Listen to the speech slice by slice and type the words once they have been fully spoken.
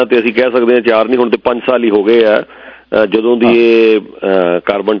ਤੇ ਅਸੀਂ ਕਹਿ ਸਕਦੇ ਹਾਂ 4 ਨਹੀਂ, ਹੁਣ ਤੇ 5 ਸਾਲ ਹੀ ਹੋ ਗਏ ਆ ਜਦੋਂ ਦੀ ਇਹ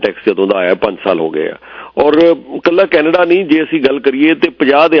ਕਾਰਬਨ ਟੈਕਸ ਜਦੋਂ ਦਾ ਆਇਆ, 5 ਸਾਲ ਹੋ ਗਏ ਆ। ਔਰ ਇਕੱਲਾ ਕੈਨੇਡਾ ਨਹੀਂ, ਜੇ ਅਸੀਂ ਗੱਲ ਕਰੀਏ ਤੇ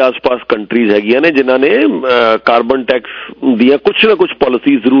 50 ਦੇ ਆਸ-ਪਾਸ ਕੰਟਰੀਜ਼ ਹੈਗੀਆਂ ਨੇ ਜਿਨ੍ਹਾਂ ਨੇ ਕਾਰਬਨ ਟੈਕਸ ਦੀਆਂ ਕੁਛ ਨਾ ਕੁਛ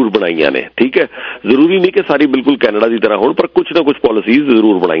ਪਾਲਿਸੀਜ਼ ਜ਼ਰੂਰ ਬਣਾਈਆਂ ਨੇ। ਠੀਕ ਹੈ, ਜ਼ਰੂਰੀ ਨਹੀਂ ਕਿ ਸਾਰੀ ਬਿਲਕੁਲ ਕੈਨੇਡਾ ਦੀ ਤਰ੍ਹਾਂ ਹੋਣ, ਪਰ ਕੁਛ ਨਾ ਕੁਛ ਪਾਲਿਸੀਜ਼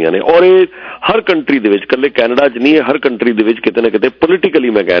ਜ਼ਰੂਰ ਬਣਾਈਆਂ ਨੇ। ਔਰ ਇਹ ਹਰ ਕੰਟਰੀ ਦੇ ਵਿੱਚ, ਇਕੱਲੇ ਕੈਨੇਡਾ 'ਚ ਨਹੀਂ, ਹਰ ਕੰਟਰੀ ਦੇ ਵਿੱਚ ਕਿਤੇ ਨਾ ਕਿਤੇ ਪੋਲੀਟੀਕਲੀ,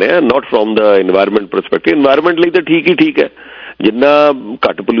 ਮੈਂ ਕਹਿ ਰਿਹਾ, ਨਾਟ from the environment perspective, environment ਲਈ ਤਾਂ ਠੀਕ ਹੈ, ਜਿੰਨਾ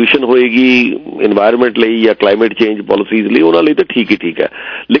ਘੱਟ ਪੋਲਿਊਸ਼ਨ ਹੋਏਗੀ ਇਨਵਾਇਰਮੈਂਟ ਲਈ ਜਾਂ ਕਲਾਈਮੇਟ ਚੇਂਜ ਪਾਲਿਸੀਜ਼ ਲਈ, ਉਹਨਾਂ ਲਈ ਤਾਂ ਠੀਕ ਹੈ।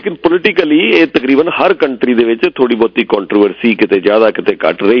 ਲੇਕਿਨ ਪੋਲੀਟੀਕਲੀ ਇਹ ਤਕਰੀਬਨ ਹਰ ਕੰਟਰੀ ਦੇ ਵਿੱਚ ਥੋੜੀ ਬਹੁਤੀ ਕੰਟਰੋਵਰਸੀ ਕਿਤੇ ਜ਼ਿਆਦਾ ਕਿਤੇ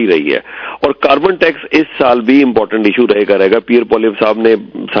ਘੱਟ ਰਹੀ ਹੈ। ਔਰ ਕਾਰਬਨ ਟੈਕਸ ਇਸ ਸਾਲ ਵੀ ਇੰਪੋਰਟੈਂਟ ਇਸ਼ੂ ਰਹੇਗਾ। ਪੀਅਰ ਪੋਲੀਅਮ ਸਾਹਿਬ ਨੇ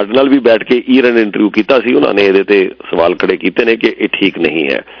ਸਾਡੇ ਨਾਲ ਵੀ ਬੈਠ ਕੇ ਈਅਰ ਇੰਟਰਵਿਊ ਕੀਤਾ ਸੀ, ਉਹਨਾਂ ਨੇ ਇਹਦੇ ਤੇ ਸਵਾਲ ਖੜੇ ਕੀਤੇ ਨੇ ਕਿ ਇਹ ਠੀਕ ਨਹੀਂ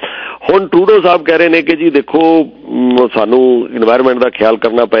ਹੈ। ਹੁਣ ਟਰੂਡੋ ਸਾਹਿਬ ਕਹਿ ਰਹੇ ਨੇ ਕਿ ਜੀ ਦੇਖੋ ਸਾਨੂੰ ਇਨਵਾਇਰਮੈਂਟ ਦਾ ਖਿਆਲ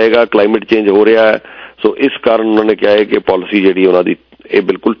ਕਰਨਾ ਪਏਗਾ, ਕਲਾਈਮੇਟ ਚੇਂਜ ਹੋ ਰਿਹਾ ਹੈ, ਸੋ ਇਸ ਕਾਰਨ ਉਹਨਾਂ ਨੇ ਕਿਹਾ ਹੈ ਕਿ ਪਾਲਿਸੀ ਜਿਹੜੀ ਉਹਨਾਂ ਦੀ ਇਹ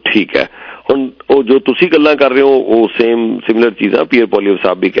ਬਿਲਕੁਲ ਠੀਕ ਹੈ। ਹੁਣ ਉਹ ਜੋ ਤੁਸੀਂ ਗੱਲਾਂ ਕਰ ਰਹੇ ਹੋ ਉਹ ਸਿਮਿਲਰ ਚੀਜ਼ਾਂ ਪੀਅਰ ਪੋਲੀਅਮ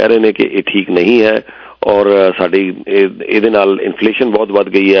ਸਾਹਿਬ ਵੀ ਕਹਿ ਰਹੇ ਨੇ ਕਿ ਇਹ ਠੀਕ ਨਹੀਂ ਹੈ। ਔਰ ਸਾਡੀ ਇਹਦੇ ਨਾਲ ਇਨਫਲੇਸ਼ਨ ਬਹੁਤ ਵੱਧ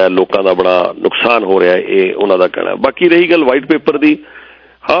ਗਈ ਹੈ, ਲੋਕਾਂ ਦਾ ਬੜਾ ਨੁਕਸਾਨ ਹੋ ਰਿਹਾ ਹੈ, ਇਹ ਉਹਨਾਂ ਦਾ ਕਹਿਣਾ। ਬਾਕੀ ਰਹੀ ਗੱਲ ਵਾਈਟ ਪੇਪਰ ਦੀ,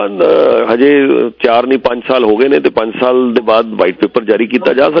 ਹਾਂ ਹਜੇ 4 ਨਹੀਂ 5 ਸਾਲ ਹੋ ਗਏ ਨੇ, ਤੇ 5 ਸਾਲ ਦੇ ਬਾਅਦ ਵਾਈਟ ਪੇਪਰ ਜਾਰੀ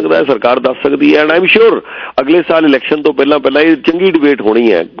ਕੀਤਾ ਜਾ ਸਕਦਾ ਹੈ, ਸਰਕਾਰ ਦੱਸ ਸਕਦੀ ਹੈ। ਐਂਡ ਆਈ ਐਮ ਸ਼ੋਰ ਅਗਲੇ ਸਾਲ ਇਲੈਕਸ਼ਨ ਤੋਂ ਪਹਿਲਾਂ ਇਹ ਚੰਗੀ ਡਿਬੇਟ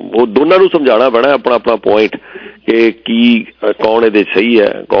ਹੋਣੀ ਹੈ। ਉਹ ਦੋਨਾਂ ਨੂੰ ਸਮਝਾਉਣਾ ਪੈਣਾ ਆਪਣਾ ਪੁਆਇੰਟ ਕਿ ਕੀ ਕੌਣ ਇਹਦੇ ਸਹੀ है,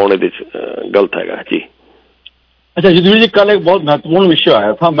 कौन ਇਹਦੇ गलत है जी। अच्छा युद्धवीर जी, कल एक बहुत महत्वपूर्ण विषय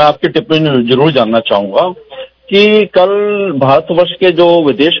आया था, मैं आपकी टिप्पणी जरूर जानना चाहूंगा कि कल भारतवर्ष के जो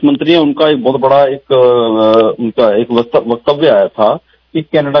विदेश मंत्री हैं उनका एक बहुत बड़ा उनका एक वक्तव्य आया था कि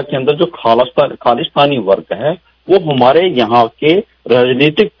कनाडा के अंदर जो खालिस्तानी वर्ग है वो हमारे यहाँ के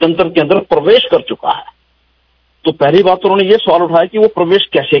राजनीतिक तंत्र के अंदर प्रवेश कर चुका है। तो पहली बात तो उन्होंने ये सवाल उठाया कि वो प्रवेश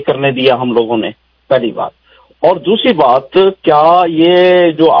कैसे करने दिया हम लोगों ने, पहली बात। और दूसरी बात, क्या ये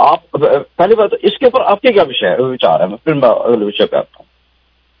जो आप, पहली बात इसके ऊपर आपके क्या विचार है? मैं फिर अगले विषय पे आता हूँ।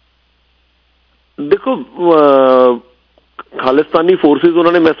 देखो खालिस्तानी फोर्सेस,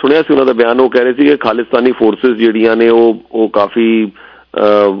 उन्होंने, मैं सुनिया सी उन्होंने बयान, वो कह रहे थे कि खालिस्तानी फोर्सेस ਜਿਹੜੀਆਂ ਨੇ ਉਹ ਕਾਫੀ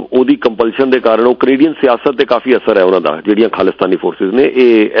ਉਹਦੀ ਕੰਪਲਸ਼ਨ ਦੇ ਕਾਰਨ ਉਹ ਕੈਨੇਡੀਅਨ ਸਿਆਸਤ ਤੇ ਕਾਫੀ ਅਸਰ ਹੈ ਉਹਨਾਂ ਦਾ, ਜਿਹੜੀਆਂ ਖਾਲਿਸਤਾਨੀ फोर्सेस ने।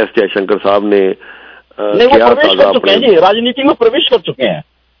 ਇਹ एस जयशंकर साहब ने राजनीति में प्रवेश कर चुके हैं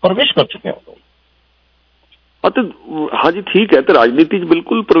ਅਤੇ ਹਾਂਜੀ ਠੀਕ ਹੈ, ਤੇ ਰਾਜਨੀਤੀ 'ਚ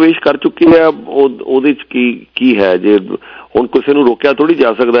ਬਿਲਕੁਲ ਪ੍ਰਵੇਸ਼ ਕਰ ਚੁੱਕੀ ਹੈ। ਉਹਦੇ 'ਚ ਕੀ ਹੈ, ਜੇ ਹੁਣ ਕਿਸੇ ਨੂੰ ਰੋਕਿਆ ਥੋੜੀ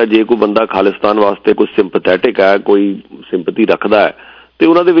ਜਾ ਸਕਦਾ। ਜੇ ਕੋਈ ਬੰਦਾ ਖਾਲਿਸਤਾਨ ਵਾਸਤੇ ਕੁਝ ਸਿੰਪਥੈਟਿਕ ਹੈ, ਕੋਈ ਸਿੰਪਥੀ ਰੱਖਦਾ ਹੈ, ਤੇ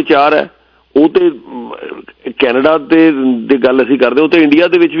ਉਹਨਾਂ ਦੇ ਵਿਚਾਰ ਹੈ, ਉਹ ਤੇ ਕੈਨੇਡਾ ਦੇ ਗੱਲ ਅਸੀਂ ਕਰਦੇ, ਉਹ ਤੇ ਇੰਡੀਆ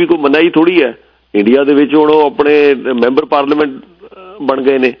ਦੇ ਵਿੱਚ ਵੀ ਕੋਈ ਮਨਾਹੀ ਥੋੜੀ ਹੈ। ਇੰਡੀਆ ਦੇ ਵਿੱਚ ਹੁਣ ਉਹ ਆਪਣੇ ਮੈਂਬਰ ਪਾਰਲੀਮੈਂਟ ਬਣ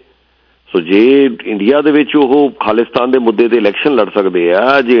ਗਏ ਨੇ। ਸੋ ਜੇ ਇੰਡੀਆ ਦੇ ਵਿੱਚ ਉਹ ਖਾਲਿਸਤਾਨ ਦੇ ਮੁੱਦੇ ਤੇ ਇਲੈਕਸ਼ਨ ਲੜ ਸਕਦੇ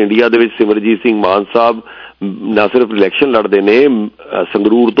ਆ, ਜੇ ਇੰਡੀਆ ਦੇ ਵਿੱਚ ਸਿਮਰਜੀਤ ਸਿੰਘ ਮਾਨ ਸਾਹਿਬ ਨਾ ਸਿਰਫ ਇਲੈਕਸ਼ਨ ਲੜਦੇ ਨੇ,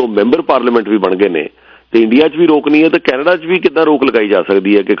 ਸੰਗਰੂਰ ਤੋਂ ਮੈਂਬਰ ਪਾਰਲੀਮੈਂਟ ਵੀ ਬਣ ਗਏ ਨੇ, ਤੇ ਇੰਡੀਆ 'ਚ ਵੀ ਰੋਕ ਨਹੀਂ ਹੈ, ਤਾਂ ਕੈਨੇਡਾ 'ਚ ਵੀ ਕਿੱਦਾਂ ਰੋਕ ਲਗਾਈ ਜਾ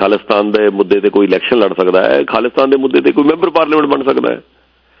ਸਕਦੀ ਹੈ ਕਿ ਖਾਲਿਸਤਾਨ ਦੇ ਮੁੱਦੇ ਤੇ ਕੋਈ ਇਲੈਕਸ਼ਨ ਲੜ ਸਕਦਾ ਹੈ, ਖਾਲਿਸਤਾਨ ਦੇ ਮੁੱਦੇ ਤੇ ਕੋਈ ਮੈਂਬਰ ਪਾਰਲੀਮੈਂਟ ਬਣ ਸਕਦਾ ਹੈ।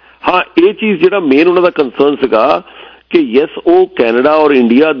 ਹਾਂ, ਇਹ ਚੀਜ਼ ਜਿਹੜਾ ਮੇਨ ਉਹਨਾਂ ਦਾ ਕੰਸਰਨ ਸੀਗਾ ਕਿ ਯੈਸ, ਉਹ ਕੈਨੇਡਾ ਔਰ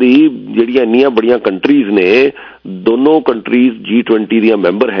ਇੰਡੀਆ ਦੀ ਜਿਹੜੀਆਂ ਇੰਨੀਆਂ ਬੜੀਆਂ ਕੰਟਰੀਜ਼ ਨੇ, ਦੋਨੋਂ ਕੰਟਰੀਜ਼ G20 ਦੀਆਂ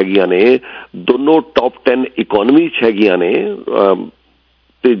ਮੈਂਬਰ ਹੈਗੀਆਂ ਨੇ, ਦੋਨੋਂ ਟੌਪ 10 ਇਕੋਨਮੀਜ਼ 'ਚ ਹੈਗੀਆਂ ਨੇ,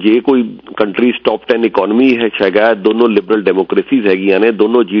 ਤੇ ਜੇ ਕੋਈ ਕੰਟਰੀਜ਼ ਟੌਪ 10 ਇਕੋਨਮੀ ਹੈਗਾ, ਦੋਨੋਂ ਲਿਬਰਲ ਡੈਮੋਕ੍ਰੇਸੀਜ਼ ਹੈਗੀਆਂ ਨੇ,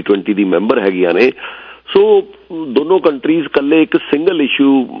 ਦੋਨੋਂ G20 ਦੀ ਮੈਂਬਰ ਹੈਗੀਆਂ ਨੇ। ਸੋ ਦੋਨੋਂ ਕੰਟਰੀਜ਼ ਇਕੱਲੇ ਇੱਕ ਸਿੰਗਲ ਇਸ਼ੂ,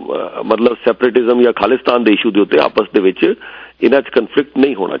 ਮਤਲਬ ਸੈਪਰੇਟਿਜ਼ਮ ਜਾਂ ਖਾਲਿਸਤਾਨ ਦੇ ਇਸ਼ੂ ਦੇ ਉੱਤੇ ਆਪਸ ਦੇ ਵਿੱਚ ਇਹਨਾਂ 'ਚ ਕਨਫਲਿਕਟ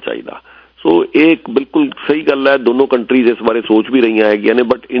ਨਹੀਂ ਹੋਣਾ ਚਾਹੀਦਾ। ਸੋ ਇਹ ਇੱਕ ਬਿਲਕੁਲ ਸਹੀ ਗੱਲ ਹੈ, ਦੋਨੋਂ ਕੰਟਰੀਜ਼ ਇਸ ਬਾਰੇ ਸੋਚ ਵੀ ਰਹੀਆਂ ਹੈਗੀਆਂ ਨੇ।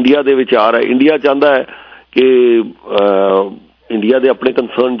 ਬਟ ਇੰਡੀਆ ਦੇ ਵਿਚਾਰ ਹੈ, ਇੰਡੀਆ ਚਾਹੁੰਦਾ ਹੈ ਕਿ ਇੰਡੀਆ ਦੇ ਆਪਣੇ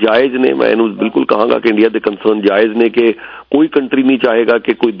ਕੰਸਰਨ ਜਾਇਜ਼ ਨੇ। ਮੈਂ ਇਹਨੂੰ ਬਿਲਕੁਲ ਕਹਾਂਗਾ ਕਿ ਇੰਡੀਆ ਦੇ ਕੰਸਰਨ ਜਾਇਜ਼ ਨੇ, ਕਿ ਕੋਈ ਕੰਟਰੀ ਨਹੀਂ ਚਾਹੇਗਾ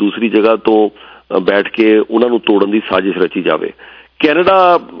ਕਿ ਕੋਈ ਦੂਸਰੀ ਜਗ੍ਹਾ ਤੋਂ ਬੈਠ ਕੇ ਉਹਨਾਂ ਨੂੰ ਤੋੜਨ ਦੀ ਸਾਜ਼ਿਸ਼ ਰਚੀ ਜਾਵੇ।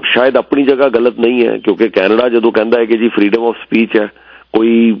 ਕੈਨੇਡਾ ਸ਼ਾਇਦ ਆਪਣੀ ਜਗ੍ਹਾ ਗਲਤ ਨਹੀਂ ਹੈ, ਕਿਉਂਕਿ ਕੈਨੇਡਾ ਜਦੋਂ ਕਹਿੰਦਾ ਹੈ ਕਿ ਜੀ ਫਰੀडम ਆਫ ਸਪੀਚ ਹੈ,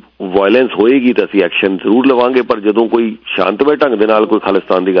 ਕੋਈ ਵਾਇਲੈਂਸ ਹੋਏਗੀ ਤਾਂ ਅਸੀਂ ਐਕਸ਼ਨ ਜ਼ਰੂਰ ਲਵਾਂਗੇ, ਪਰ ਜਦੋਂ ਕੋਈ ਸ਼ਾਂਤਮਈ ਢੰਗ ਦੇ ਨਾਲ ਕੋਈ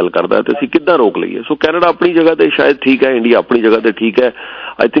ਖਾਲਿਸਤਾਨ ਦੀ ਗੱਲ ਕਰਦਾ ਹੈ ਤਾਂ ਅਸੀਂ ਕਿੱਦਾਂ ਰੋਕ ਲਈਏ। ਸੋ ਕੈਨੇਡਾ ਆਪਣੀ ਜਗ੍ਹਾ ਤੇ ਸ਼ਾਇਦ ਠੀਕ ਹੈ, ਇੰਡੀਆ ਆਪਣੀ ਜਗ੍ਹਾ ਤੇ ਠੀਕ ਹੈ।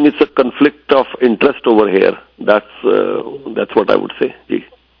 I think it's a conflict of interest over here, that's what I would say जी।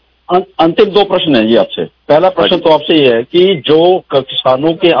 अंतिम 2 प्रश्न है जी आपसे। पहला प्रश्न तो आपसे ये है कि जो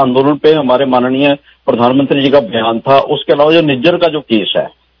किसानों के आंदोलन पे हमारे माननीय प्रधानमंत्री जी का बयान था, उसके अलावा जो निज्जर का जो केस है,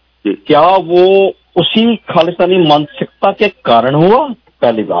 क्या वो उसी खालिस्तानी मानसिकता के कारण हुआ?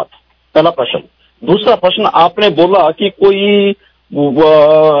 पहली बात, पहला प्रश्न। दूसरा प्रश्न, आपने बोला कि कोई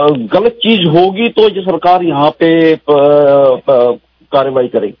गलत चीज होगी तो ये सरकार यहाँ पे कार्रवाई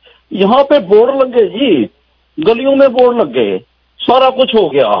करेगी। यहाँ पे बोर्ड लग गए जी, गलियों में बोर्ड लग गए, सारा कुछ हो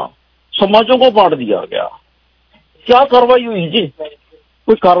गया, समाजों को बांट दिया गया। क्या कार्रवाई हुई जी?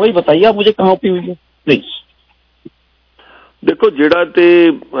 कोई कार्रवाई बताइए आप मुझे, कहाँ पे हुई है प्लीज। ਦੇਖੋ, ਜਿਹੜਾ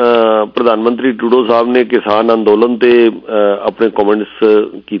ਤੇ ਪ੍ਰਧਾਨ ਮੰਤਰੀ ਟਰੂਡੋ ਸਾਹਿਬ ਨੇ ਕਿਸਾਨ ਅੰਦੋਲਨ ਤੇ ਆਪਣੇ ਕਮੈਂਟਸ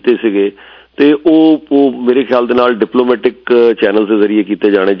ਕੀਤੇ ਸੀਗੇ, ਤੇ ਉਹ ਮੇਰੇ ਖਿਆਲ ਦੇ ਨਾਲ ਡਿਪਲੋਮੈਟਿਕ ਚੈਨਲ ਦੇ ਜ਼ਰੀਏ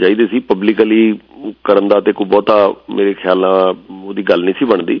ਕੀਤੇ ਜਾਣੇ ਚਾਹੀਦੇ ਸੀ। ਪਬਲਿਕਲੀ ਕਰਨ ਦਾ ਤੇ ਕੋਈ ਬਹੁਤਾ ਮੇਰੇ ਖਿਆਲ ਨਾਲ ਉਹਦੀ ਗੱਲ ਨਹੀਂ ਸੀ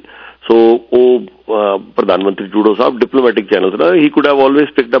ਬਣਦੀ। ਸੋ ਉਹ ਪ੍ਰਧਾਨ ਮੰਤਰੀ ਟਰੂਡੋ ਸਾਹਿਬ ਡਿਪਲੋਮੈਟਿਕ ਚੈਨਲ ਨਾਲ ਹੀ could have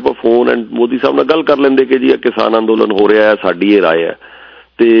always picked up a phone and Modi ਸਾਹਿਬ ਨਾਲ ਗੱਲ ਕਰ ਲੈਂਦੇ ਕਿ ਜੀ ਇਹ ਕਿਸਾਨ ਅੰਦੋਲਨ ਹੋ ਰਿਹਾ ਹੈ, ਸਾਡੀ ਇਹ ਰਾਏ ਹੈ।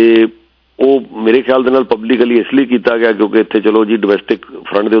 ਤੇ ਉਹ ਮੇਰੇ ਖਿਆਲ ਦੇ ਨਾਲ ਪਬਲਿਕਲੀ ਇਸ ਲਈ ਕੀਤਾ ਗਿਆ ਕਿਉਂਕਿ ਇੱਥੇ ਚਲੋ ਜੀ ਡੋਮੈਸਟਿਕ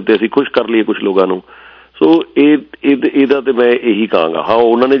ਫਰੰਟ ਦੇ ਉੱਤੇ ਅਸੀਂ ਖੁਸ਼ ਕਰ ਲਈਏ ਕੁਛ ਲੋਕਾਂ ਨੂੰ। ਸੋ ਇਹਦਾ ਤੇ ਮੈਂ ਇਹੀ ਕਹਾਂਗਾ। ਹਾਂ,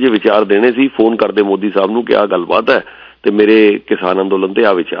 ਉਹਨਾਂ ਨੇ ਜੇ ਵਿਚਾਰ ਦੇਣੇ ਸੀ ਫੋਨ ਕਰਦੇ ਮੋਦੀ ਸਾਹਿਬ ਨੂੰ ਕਿ ਆਹ ਗੱਲਬਾਤ ਹੈ ਤੇ ਮੇਰੇ ਕਿਸਾਨ ਅੰਦੋਲਨ ਤੇ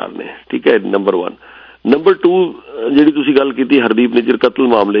ਆਹ ਵਿਚਾਰ ਨੇ, ਠੀਕ ਹੈ, ਨੰਬਰ 1। ਨੰਬਰ 2, ਜਿਹੜੀ ਤੁਸੀਂ ਗੱਲ ਕੀਤੀ ਹਰਦੀਪ ਨਿੱਜਰ ਕਤਲ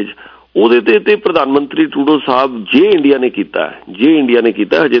ਮਾਮਲੇ 'ਚ, ਉਹਦੇ ਤੇ ਪ੍ਰਧਾਨ ਮੰਤਰੀ ਟਰੂਡੋ ਸਾਹਿਬ ਜੇ ਇੰਡੀਆ ਨੇ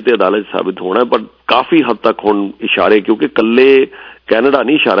ਕੀਤਾ ਹਜੇ ਤੇ ਅਦਾਲਤ ਸਾਬਿਤ ਹੋਣਾ, ਪਰ ਕਾਫੀ ਹੱਦ ਤੱਕ ਹੁਣ ਇਸ਼ਾਰੇ, ਕਿਉਂਕਿ ਇਕੱਲੇ ਕੈਨੇਡਾ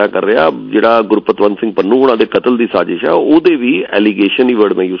ਨਹੀਂ ਇਸ਼ਾਰਾ ਕਰ ਰਿਹਾ, ਜਿਹੜਾ ਗੁਰਪਤਵੰਤ ਸਿੰਘ ਪੰਨੂ ਹੋਣਾ ਦੇ ਕਤਲ ਦੀ ਸਾਜ਼ਿਸ਼ ਹੈ ਉਹਦੇ ਵੀ ਐਲੀਗੇਸ਼ਨ ਹੀ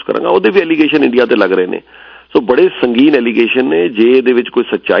ਵਰਡ ਮੈਂ ਯੂਜ਼ ਕਰਾਂਗਾ, ਉਹਦੇ ਵੀ ਐਲੀਗੇਸ਼ਨ ਇੰਡੀਆ ਤੇ ਲੱਗ ਰਹੇ ਨੇ। ਸੋ ਬੜੇ ਸੰਗੀਨ ਐਲੀਗੇਸ਼ਨ ਨੇ। ਜੇ ਇਹਦੇ ਵਿੱਚ ਕੋਈ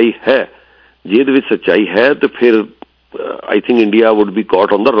ਸੱਚਾਈ ਹੈ ਤੇ ਫਿਰ I think India wood B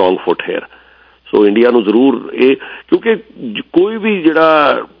caught on the wrong foot hair. So India ਨੂੰ ਜ਼ਰੂਰ ਇਹ, ਕਿਉਂਕਿ ਕੋਈ ਵੀ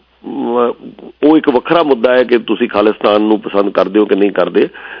ਜਿਹੜਾ ਉਹ ਇੱਕ ਵੱਖਰਾ ਮੁੱਦਾ ਹੈ ਕਿ ਤੁਸੀਂ ਖਾਲਿਸਤਾਨ ਨੂੰ ਪਸੰਦ ਕਰਦੇ ਹੋ ਕਿ ਨਹੀਂ ਕਰਦੇ,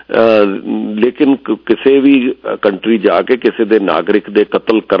 ਲੇਕਿਨ ਕਿਸੇ ਵੀ ਕੰਟਰੀ ਜਾ ਕੇ ਕਿਸੇ ਦੇ ਨਾਗਰਿਕ ਦੇ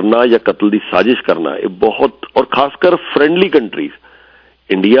ਕਤਲ ਕਰਨਾ ਜਾਂ ਕਤਲ ਦੀ ਸਾਜ਼ਿਸ਼ ਕਰਨਾ, ਇਹ ਬਹੁਤ, ਔਰ ਖਾਸ ਕਰ ਫਰੈਂਡਲੀ ਕੰਟਰੀਜ਼,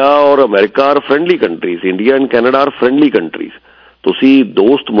 ਇੰਡੀਆ ਔਰ America R friendly countries, India and Canada R friendly countries. ਤੁਸੀਂ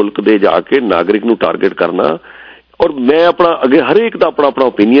ਦੋਸਤ ਮੁਲਕ ਦੇ ਜਾ ਕੇ ਨਾਗਰਿਕ ਨੂੰ ਟਾਰਗੇਟ ਕਰਨਾ, ਔਰ ਮੈਂ ਆਪਣਾ ਅੱਗੇ ਹਰੇਕ ਦਾ ਆਪਣਾ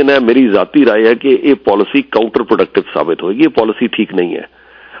ਓਪੀਨੀਅਨ ਹੈ, ਮੇਰੀ ਜ਼ਾਤੀ ਰਾਏ ਹੈ ਕਿ ਇਹ ਪਾਲਿਸੀ ਕਾਊਂਟਰ ਪ੍ਰੋਡਕਟਿਵ ਸਾਬਿਤ ਹੋਏਗੀ, ਇਹ ਪਾਲਿਸੀ ਠੀਕ ਨਹੀਂ ਹੈ।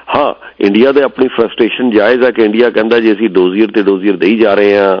 ਹਾਂ, ਇੰਡੀਆ ਦੇ ਆਪਣੀ ਫਰਸਟ੍ਰੇਸ਼ਨ ਜਾਇਜ਼ ਹੈ ਕਿ ਇੰਡੀਆ ਕਹਿੰਦਾ ਜੇ ਅਸੀਂ ਡੋਜ਼ੀਅਰ ਦੇਈ ਜਾ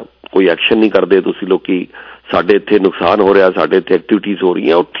ਰਹੇ ਹਾਂ, ਕੋਈ ਐਕਸ਼ਨ ਨਹੀਂ ਕਰਦੇ ਤੁਸੀਂ ਲੋਕੀ, ਸਾਡੇ ਇੱਥੇ ਨੁਕਸਾਨ ਹੋ ਰਿਹਾ, ਸਾਡੇ ਇੱਥੇ ਐਕਟੀਵਿਟੀਜ਼ ਹੋ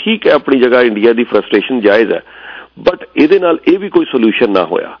ਰਹੀਆਂ, ਉਹ ਠੀਕ ਹੈ ਆਪਣੀ ਜਗ੍ਹਾ, ਇੰਡੀਆ ਦੀ ਫਰਸਟ੍ਰੇਸ਼ਨ ਜਾਇਜ਼ ਹੈ। ਬਟ ਇਹਦੇ ਨਾਲ ਇਹ ਵੀ ਕੋਈ ਸੋਲੂਸ਼ਨ ਨਾ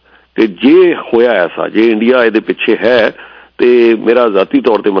ਹੋਇਆ ਕਿ ਜੇ ਹੋਇਆ ਐਸਾ, ਜੇ ਇੰਡੀਆ ਇਹਦੇ ਪਿੱਛੇ ਹੈ, ਤੇ ਮੇਰਾ ਜ਼ਾਤੀ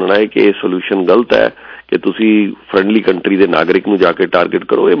ਤੌਰ ਤੇ ਮੰਨਣਾ ਹੈ ਕਿ ਇਹ ਸੋਲੂਸ਼ਨ ਗਲਤ ਹੈ ਕਿ ਤੁਸੀਂ ਫਰੈਂਡਲੀ ਕੰਟਰੀ ਦੇ ਨਾਗਰਿਕ ਨੂੰ ਜਾ ਕੇ ਟਾਰਗੇਟ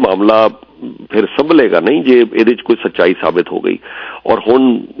ਕਰੋ। ਇਹ ਮਾਮਲਾ ਫਿਰ ਸੰਭਲੇਗਾ ਨਹੀਂ ਜੇ ਇਹਦੇ 'ਚ ਕੋਈ ਸੱਚਾਈ ਸਾਬਿਤ ਹੋ ਗਈ। ਔਰ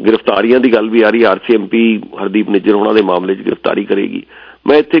ਹੁਣ ਗ੍ਰਿਫਤਾਰੀਆਂ ਦੀ ਗੱਲ ਵੀ ਆ ਰਹੀ, RCMP ਹਰਦੀਪ ਨਿੱਜਰ ਉਹਨਾਂ ਦੇ ਮਾਮਲੇ 'ਚ ਗ੍ਰਿਫਤਾਰੀ ਕਰੇਗੀ।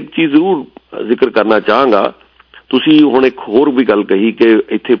 ਮੈਂ ਇੱਥੇ ਇੱਕ ਚੀਜ਼ ਜ਼ਰੂਰ ਜ਼ਿਕਰ ਕਰਨਾ ਚਾਹਾਂਗਾ, ਤੁਸੀਂ ਹੁਣ ਇੱਕ ਹੋਰ ਵੀ ਗੱਲ ਕਹੀ ਕਿ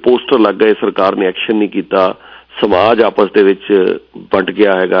ਇੱਥੇ ਪੋਸਟਰ ਲੱਗ ਗਏ, ਸਰਕਾਰ ਨੇ ਐਕਸ਼ਨ ਨਹੀਂ ਕੀਤਾ, ਸਮਾਜ ਆਪਸ ਦੇ ਵਿੱਚ ਵੰਡ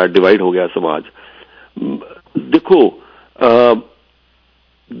ਗਿਆ ਹੈਗਾ, ਡਿਵਾਈਡ ਹੋ ਗਿਆ ਸਮਾਜ। ਦੇਖੋ,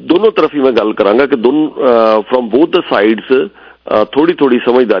 ਦੋਨੋਂ ਤਰਫ ਹੀ ਮੈਂ ਗੱਲ ਕਰਾਂਗਾ ਕਿ ਫਰੋਮ ਬੋਥ ਦ ਸਾਈਡਸ ਥੋੜੀ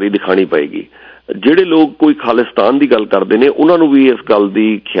ਸਮਝਦਾਰੀ ਦਿਖਾਣੀ ਪਏਗੀ। ਜਿਹੜੇ ਲੋਕ ਕੋਈ ਖਾਲਿਸਤਾਨ ਦੀ ਗੱਲ ਕਰਦੇ ਨੇ ਉਹਨਾਂ ਨੂੰ ਵੀ ਇਸ ਗੱਲ ਦੀ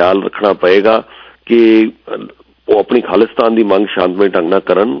ਖਿਆਲ ਰੱਖਣਾ ਪਏਗਾ ਕਿ ਉਹ ਆਪਣੀ ਖਾਲਿਸਤਾਨ ਦੀ ਮੰਗ ਸ਼ਾਂਤਮਈ ਢੰਗ ਨਾਲ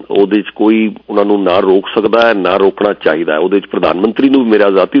ਕਰਨ, ਉਹਦੇ 'ਚ ਕੋਈ ਉਹਨਾਂ ਨੂੰ ਨਾ ਰੋਕ ਸਕਦਾ ਹੈ, ਨਾ ਰੋਕਣਾ ਚਾਹੀਦਾ ਹੈ। ਉਹਦੇ 'ਚ ਪ੍ਰਧਾਨ ਮੰਤਰੀ ਨੂੰ ਮੇਰਾ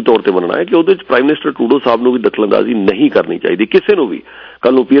ਜ਼ਾਤੀ ਤੌਰ ਤੇ ਮੰਨਣਾ ਹੈ ਕਿ ਉਹਦੇ 'ਚ ਪ੍ਰਾਈਮ ਮਿਨਿਸਟਰ ਟਰੂਡੋ ਸਾਹਿਬ ਨੂੰ ਵੀ ਦਖਲਅੰਦਾਜ਼ੀ ਨਹੀਂ ਕਰਨੀ ਚਾਹੀਦੀ, ਕਿਸੇ ਨੂੰ ਵੀ।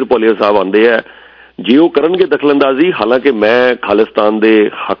 ਕੱਲ ਨੂੰ ਪੀਅਰ ਪੋਲੀਅਰ ਸਾਹਿਬ ਆਉਂਦੇ ਹੈ, ਜੇ ਉਹ ਕਰਨਗੇ ਦਖਲਅੰਦਾਜ਼ੀ, ਹਾਲਾਂਕਿ ਮੈਂ ਖਾਲਿਸਤਾਨ ਦੇ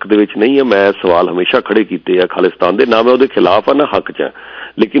ਹੱਕ ਦੇ ਵਿੱਚ ਨਹੀਂ ਹਾਂ, ਮੈਂ ਸਵਾਲ ਹਮੇਸ਼ਾ ਖੜੇ ਕੀਤੇ ਆ ਖਾਲਿਸਤਾਨ ਦੇ, ਨਾ ਮੈਂ ਉਹਦੇ ਖਿਲਾਫ ਆ ਨਾ ਹੱਕ 'ਚ,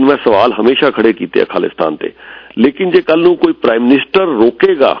 ਲੇਕਿਨ ਮੈਂ ਸਵਾਲ ਹਮੇਸ਼ਾ ਖੜੇ ਕੀਤੇ ਆ ਖਾਲਿਸਤਾਨ ਤੇ। ਲੇਕਿਨ ਜੇ ਕੱਲ ਨੂੰ ਕੋਈ ਪ੍ਰਾਈਮ ਮਿਨਿਸਟਰ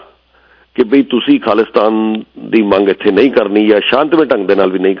ਰੋਕੇਗਾ ਕਿ ਬਈ ਤੁਸੀਂ ਖਾਲਿਸਤਾਨ ਦੀ ਮੰਗ ਇੱਥੇ ਨਹੀਂ ਕਰਨੀ ਜਾਂ ਸ਼ਾਂਤਮਈ ਢੰਗ ਦੇ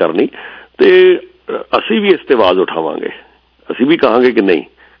ਨਾਲ ਵੀ ਨਹੀਂ ਕਰਨੀ, ਤੇ ਅਸੀਂ ਵੀ ਇਸ ਤੇ ਆਵਾਜ਼ ਉਠਾਵਾਂਗੇ। ਅਸੀਂ ਵੀ ਕਹਾਂਗੇ ਕਿ ਨਹੀਂ,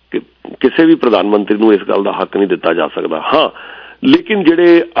 ਕਿ ਕਿਸੇ ਵੀ ਪ੍ਰਧਾਨ ਮੰਤਰੀ ਨੂੰ ਇਸ ਗੱਲ ਦਾ ਹੱਕ ਨਹੀਂ ਦਿੱਤਾ ਜਾ ਸਕਦਾ। ਹਾਂ, ਲੇਕਿਨ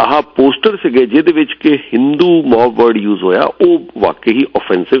ਜਿਹੜੇ ਆਹ ਪੋਸਟਰ ਸੀਗੇ ਜਿਹਦੇ ਵਿੱਚ ਕਿ ਹਿੰਦੂ ਮੌਬ ਵਰਡ ਯੂਜ਼ ਹੋਇਆ, ਉਹ ਵਾਕਈ ਹੀ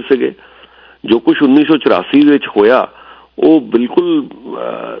ਆਫੈਂਸਿਵ ਸੀਗੇ। ਜੋ ਕੁਝ 1984 ਵਿੱਚ ਹੋਇਆ ਉਹ ਬਿਲਕੁਲ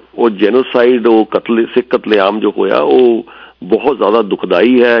ਉਹ ਜੈਨੋਸਾਈਡ, ਉਹ ਸਿੱਖ ਕਤਲੇਆਮ ਜੋ ਹੋਇਆ, ਉਹ ਬਹੁਤ ਜ਼ਿਆਦਾ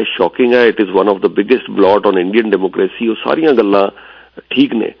ਦੁਖਦਾਈ ਹੈ, ਸ਼ੌਕਿੰਗ ਹੈ। It is one of the biggest ਬਲੌਟ on Indian democracy. ਉਹ ਸਾਰੀਆਂ ਗੱਲਾਂ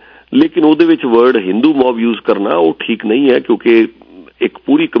ਠੀਕ ਨੇ, ਲੇਕਿਨ ਉਹਦੇ ਵਿੱਚ ਵਰਡ ਹਿੰਦੂ ਮੌਬ ਯੂਜ਼ ਕਰਨਾ ਉਹ ਠੀਕ ਨਹੀਂ ਹੈ, ਕਿਉਂਕਿ ਇੱਕ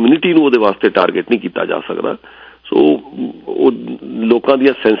ਪੂਰੀ ਕਮਿਊਨਿਟੀ ਨੂੰ ਉਹਦੇ ਵਾਸਤੇ ਟਾਰਗੇਟ ਨਹੀਂ ਕੀਤਾ ਜਾ ਸਕਦਾ। ਸੋ ਉਹ ਲੋਕਾਂ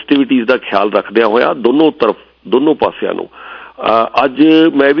ਦੀਆਂ ਸੈਂਸਿਟੀਵਿਟੀਜ਼ ਦਾ ਖਿਆਲ ਰੱਖਦਿਆਂ ਹੋਇਆ ਦੋਨੋਂ ਪਾਸਿਆਂ ਨੂੰ। ਅੱਜ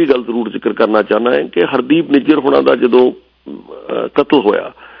ਮੈਂ ਵੀ ਗੱਲ ਜ਼ਰੂਰ ਜ਼ਿਕਰ ਕਰਨਾ ਚਾਹੁੰਦਾ ਹਾਂ ਕਿ ਹਰਦੀਪ ਨਿੱਜਰ ਹੋਣਾ ਦਾ ਜਦੋਂ ਕਤਲ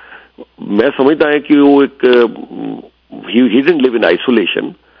ਹੋਇਆ, ਮੈਂ ਸਮਝਦਾ ਹਾਂ ਕਿ ਉਹ ਇੱਕ ਹੀ ਡਿਡਨਟ ਲਿਵ ਇਨ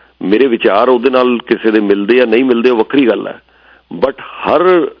ਆਈਸੋਲੇਸ਼ਨ। ਮੇਰੇ ਵਿਚਾਰ ਉਹਦੇ ਨਾਲ ਕਿਸੇ ਦੇ ਮਿਲਦੇ ਜਾਂ ਨਹੀਂ ਮਿਲਦੇ ਉਹ ਵੱਖਰੀ ਗੱਲ ਹੈ, ਬਟ ਹਰ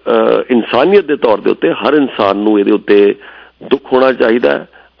ਇਨਸਾਨੀਅਤ ਦੇ ਤੌਰ ਦੇ ਉੱਤੇ ਹਰ ਇਨਸਾਨ ਨੂੰ ਇਹਦੇ ਉੱਤੇ ਦੁੱਖ ਹੋਣਾ ਚਾਹੀਦਾ ਹੈ।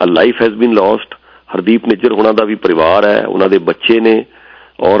 ਅ life has been lost. Hardeep Nijjar ਹੋਣਾ ਦਾ ਵੀ ਪਰਿਵਾਰ ਹੈ, ਉਹਨਾਂ ਦੇ ਬੱਚੇ ਨੇ,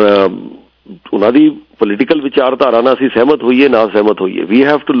 ਔਰ ਉਹਨਾਂ ਦੀ ਪੋਲੀਟੀਕਲ ਵਿਚਾਰਧਾਰਾ ਨਾਲ ਅਸੀਂ ਸਹਿਮਤ ਹੋਈਏ ਨਾ ਸਹਿਮਤ ਹੋਈਏ, we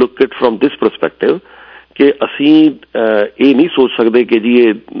have to look it from this perspective ਕਿ ਅਸੀਂ ਇਹ ਨਹੀਂ ਸੋਚ ਸਕਦੇ ਕਿ ਜੀ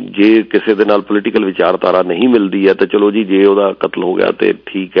ਇਹ ਜੇ ਕਿਸੇ ਦੇ ਨਾਲ ਪੋਲੀਟੀਕਲ ਵਿਚਾਰਧਾਰਾ ਨਹੀਂ ਮਿਲਦੀ ਹੈ ਤਾਂ ਚਲੋ ਜੀ ਜੇ ਉਹਦਾ ਕਤਲ ਹੋ ਗਿਆ ਤੇ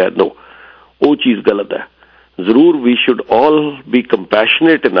ਠੀਕ ਹੈ। ਨੋ, ਉਹ ਚੀਜ਼ ਗਲਤ ਹੈ। ਜ਼ਰੂਰ we should all B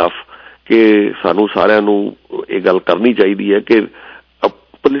compassionate enough ਕਿ ਸਾਨੂੰ ਸਾਰਿਆਂ ਨੂੰ ਇਹ ਗੱਲ ਕਰਨੀ ਚਾਹੀਦੀ ਹੈ ਕਿ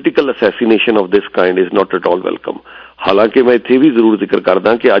political assassination of this kind is not at all welcome. ਹਾਲਾਂਕਿ ਮੈਂ ਇੱਥੇ ਵੀ ਜ਼ਰੂਰ ਜ਼ਿਕਰ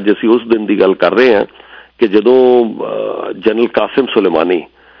ਕਰਦਾ ਕਿ ਅੱਜ ਅਸੀਂ ਉਸ ਦਿਨ ਦੀ ਗੱਲ ਕਰ ਰਹੇ ਹਾਂ ਕਿ ਜਦੋਂ general Qasem Soleimani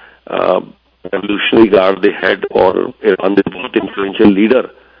revolutionary guard ਦੇ ਹੈਡ ਔਰ ਈਰਾਨ ਦੇ ਬਹੁਤ ਇਨਫਲੂਐਂਸ਼ੀਅਲ ਲੀਡਰ,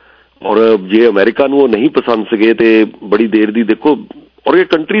 ਔਰ ਜੇ ਅਮਰੀਕਾ ਨੂੰ ਉਹ ਨਹੀਂ ਪਸੰਦ ਸੀਗੇ ਤੇ ਬੜੀ ਦੇਰ ਦੀ ਦੇਖੋ, ਔਰ ਇਹ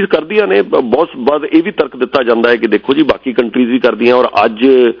ਕੰਟਰੀਜ਼ ਕਰਦੀਆਂ ਨੇ, ਬਹੁਤ ਬਾਅਦ ਇਹ ਵੀ ਤਰਕ ਦਿੱਤਾ ਜਾਂਦਾ ਹੈ ਕਿ ਦੇਖੋ ਜੀ ਬਾਕੀ ਕੰਟਰੀਜ਼ ਵੀ ਕਰਦੀਆਂ। ਔਰ ਅੱਜ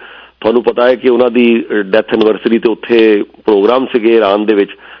ਤੁਹਾਨੂੰ ਪਤਾ ਹੈ ਕਿ ਉਹਨਾਂ ਦੀ ਡੈਥ ਐਨਵਰਸਰੀ ਤੇ ਉੱਥੇ ਪ੍ਰੋਗਰਾਮ ਸੀਗੇ ਈਰਾਨ ਦੇ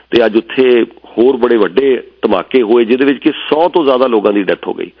ਵਿੱਚ, ਤੇ ਅੱਜ ਉੱਥੇ ਹੋਰ ਬੜੇ ਵੱਡੇ ਧਮਾਕੇ ਹੋਏ ਜਿਹਦੇ ਵਿੱਚ ਕਿ 100 ਤੋਂ ਜ਼ਿਆਦਾ ਲੋਕਾਂ ਦੀ ਡੈਥ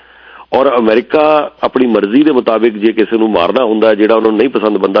ਹੋ ਗਈ। ਔਰ ਅਮਰੀਕਾ ਆਪਣੀ ਮਰਜ਼ੀ ਦੇ ਮੁਤਾਬਿਕ ਜੇ ਕਿਸੇ ਨੂੰ ਮਾਰਨਾ ਹੁੰਦਾ, ਜਿਹੜਾ ਉਹਨਾਂ ਨੂੰ ਨਹੀਂ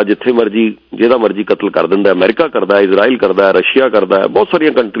ਪਸੰਦ ਬੰਦਾ, ਜਿੱਥੇ ਮਰਜ਼ੀ ਜਿਹਦਾ ਮਰਜ਼ੀ ਕਤਲ ਕਰ ਦਿੰਦਾ। ਅਮਰੀਕਾ ਕਰਦਾ, ਇਜ਼ਰਾਈਲ ਕਰਦਾ, ਰਸ਼ੀਆ ਕਰਦਾ, ਬਹੁਤ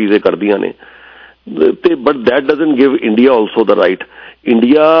ਸਾਰੀਆਂ ਕੰਟਰੀਜ਼ ਇਹ ਕਰਦੀਆਂ ਨੇ। ਤੇ but that doesn't give India also ਦਾ ਰਾਈਟ।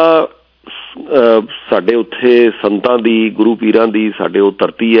 ਇੰਡੀਆ ਸਾਡੇ ਉੱਥੇ ਸੰਤਾਂ ਦੀ, ਗੁਰੂ ਪੀਰਾਂ ਦੀ ਸਾਡੇ ਉਹ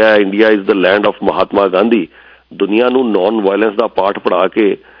ਧਰਤੀ ਹੈ। India is the land of Mahatma Gandhi. ਦੁਨੀਆ ਨੂੰ ਨੌਨ ਵਾਇਲੈਂਸ ਦਾ ਪਾਠ ਪੜ੍ਹਾ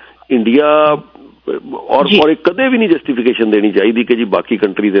ਕੇ ਇੰਡੀਆ ਔਰ ਕਦੇ ਵੀ ਨਹੀਂ ਜਸਟੀਫਿਕੇਸ਼ਨ ਦੇਣੀ ਚਾਹੀਦੀ ਕਿ ਜੀ ਬਾਕੀ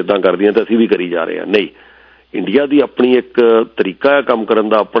ਕੰਟਰੀਜ਼ ਇੱਦਾਂ ਕਰਦੀਆਂ ਤਾਂ ਅਸੀਂ ਵੀ ਕਰੀ ਜਾ ਰਹੇ ਹਾਂ। ਨਹੀਂ, ਇੰਡੀਆ ਦੀ ਆਪਣੀ ਇੱਕ ਤਰੀਕਾ ਹੈ ਕੰਮ ਕਰਨ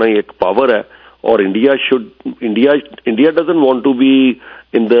ਦਾ, ਆਪਣਾ ਹੀ ਇੱਕ ਪਾਵਰ ਹੈ। ਔਰ India doesn't want to be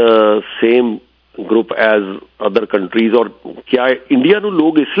in the same group as other countries. ਔਰ ਕਿਆ ਇੰਡੀਆ ਨੂੰ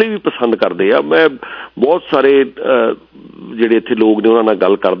ਲੋਕ ਇਸ ਲਈ ਵੀ ਪਸੰਦ ਕਰਦੇ ਆ, ਮੈਂ ਬਹੁਤ ਸਾਰੇ ਜਿਹੜੇ ਇੱਥੇ ਲੋਕ ਨੇ ਉਹਨਾਂ ਨਾਲ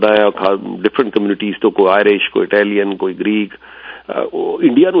ਗੱਲ ਕਰਦਾ ਆ, ਡਿਫਰੈਂਟ ਕਮਿਊਨਿਟੀਜ਼ ਤੋਂ, ਕੋਈ ਆਇਰਿਸ਼, ਕੋਈ ਇਟਾਲੀਅਨ, ਕੋਈ ਗ੍ਰੀਕ।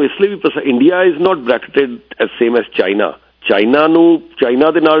 ਇੰਡੀਆ ਨੂੰ ਇਸ ਲਈ ਵੀ ਪਸੰਦ, India is not bracketed as same as China. China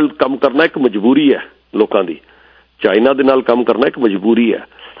ਦੇ ਨਾਲ ਕੰਮ ਕਰਨਾ ਇੱਕ ਮਜਬੂਰੀ ਹੈ ਲੋਕਾਂ ਦੀ। ਚਾਈਨਾ ਦੇ ਨਾਲ ਕੰਮ ਕਰਨਾ ਇੱਕ ਮਜਬੂਰੀ ਹੈ।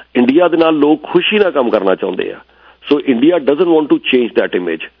 ਇੰਡੀਆ ਦੇ ਨਾਲ ਲੋਕ ਖੁਸ਼ੀ ਨਾਲ ਕੰਮ ਕਰਨਾ ਚਾਹੁੰਦੇ ਆ। So India doesn't want to change that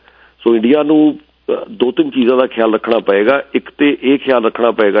image. So India ਨੂੰ 2-3 ਚੀਜ਼ਾਂ ਦਾ ਖਿਆਲ ਰੱਖਣਾ ਪਏਗਾ। ਇੱਕ ਤੇ ਇਹ ਖਿਆਲ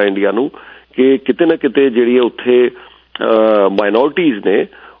ਰੱਖਣਾ ਪਏਗਾ ਇੰਡੀਆ ਨੂੰ ਕਿ ਕਿਤੇ ਨਾ ਕਿਤੇ ਜਿਹੜੀ ਉੱਥੇ ਮਾਈਨੋਰਟੀਜ਼ ਨੇ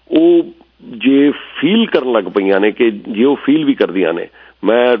ਉਹ ਜੇ ਫੀਲ ਕਰਨ ਲੱਗ ਪਈਆਂ ਨੇ, ਕਿ ਜੇ ਉਹ ਫੀਲ ਵੀ ਕਰਦੀਆਂ ਨੇ।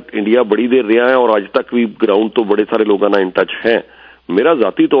 ਮੈਂ ਇੰਡੀਆ ਬੜੀ ਦੇਰ ਰਿਹਾ ਹਾਂ ਔਰ ਅੱਜ ਤੱਕ ਵੀ ਗਰਾਊਂਡ ਤੋਂ ਬੜੇ ਸਾਰੇ ਲੋਕਾਂ ਨਾਲ ਇਨ ਟੱਚ ਹੈ। ਮੇਰਾ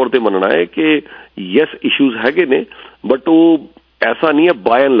ਜ਼ਾਤੀ ਤੌਰ ਤੇ ਮੰਨਣਾ ਹੈ ਕਿ ਯੈਸ ਇਸ਼ੂਜ਼ ਹੈਗੇ ਨੇ, ਬਟ ਉਹ ਐਸਾ ਨਹੀਂ ਹੈ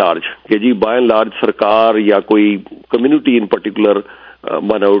ਬਾਏ ਐਂਡ ਲਾਰਜ ਕਿ ਜੀ ਬਾਏ ਐਂਡ ਲਾਰਜ ਸਰਕਾਰ ਜਾਂ ਕੋਈ ਕਮਿਊਨਿਟੀ ਇਨ ਪਰਟੀਕੂਲਰ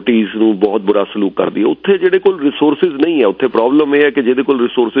ਮਾਈਨੋਰਟੀਜ਼ ਨੂੰ ਬਹੁਤ ਬੁਰਾ ਸਲੂਕ ਕਰਦੀ ਹੈ। ਉੱਥੇ ਜਿਹੜੇ ਕੋਲ ਰਿਸੋਰਸਿਜ਼ ਨਹੀਂ ਹੈ, ਉੱਥੇ ਪ੍ਰੋਬਲਮ ਇਹ ਹੈ ਕਿ ਜਿਹਦੇ ਕੋਲ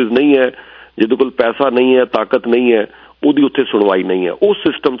ਰਿਸੋਰਸਿਜ਼ ਨਹੀਂ ਹੈ, ਜਿਹਦੇ ਕੋਲ ਪੈਸਾ ਨਹੀਂ ਹੈ, ਤਾਕਤ ਨਹੀਂ ਹੈ, ਉਹਦੀ ਉੱਥੇ ਸੁਣਵਾਈ ਨਹੀਂ ਹੈ। ਉਸ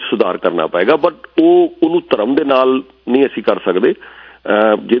ਸਿਸਟਮ 'ਚ ਸੁਧਾਰ ਕਰਨਾ ਪਏਗਾ, ਬਟ ਉਹਨੂੰ ਧਰਮ ਦੇ ਨਾਲ ਨਹੀਂ ਅਸੀਂ ਕਰ ਸਕਦੇ।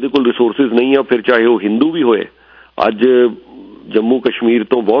 ਜਿਹਦੇ ਕੋਲ ਰਿਸੋਰਸਿਜ਼ ਨਹੀਂ ਹੈ, ਫਿਰ ਚਾਹੇ ਉਹ ਹਿੰਦੂ ਵੀ ਹੋਏ। ਅੱਜ ਜੰਮੂ ਕਸ਼ਮੀਰ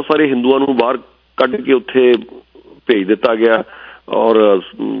ਤੋਂ ਬਹੁਤ ਸਾਰੇ ਹਿੰਦੂਆਂ ਨੂੰ ਬਾਹਰ ਕੱਢ ਕੇ ਉੱਥੇ ਭੇਜ ਦਿੱਤਾ ਗਿਆ ਔਰ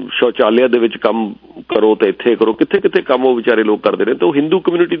ਸ਼ੌਚਾਲਿਆ ਦੇ ਵਿੱਚ ਕੰਮ ਕਰੋ ਤੇ ਇੱਥੇ ਕਰੋ, ਕਿੱਥੇ ਕਿੱਥੇ ਕੰਮ ਉਹ ਵਿਚਾਰੇ ਲੋਕ ਕਰਦੇ ਨੇ। ਤਾਂ ਉਹ ਹਿੰਦੂ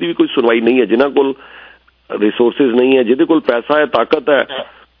ਕਮਿਊਨਿਟੀ ਦੀ ਵੀ ਕੋਈ ਸੁਣਵਾਈ ਨਹੀਂ ਹੈ। ਜਿਨ੍ਹਾਂ ਕੋਲ ਰਿਸੋਰਸਿਜ਼ ਨਹੀਂ ਹੈ, ਜਿਹਦੇ ਕੋਲ ਪੈਸਾ ਹੈ, ਤਾਕਤ ਹੈ,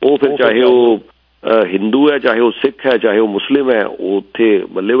 ਉਹ ਫਿਰ ਚਾਹੇ ਉਹ ਹਿੰਦੂ ਹੈ, ਚਾਹੇ ਉਹ ਸਿੱਖ ਹੈ, ਚਾਹੇ ਉਹ ਮੁਸਲਿਮ ਹੈ, ਉਹ ਉੱਥੇ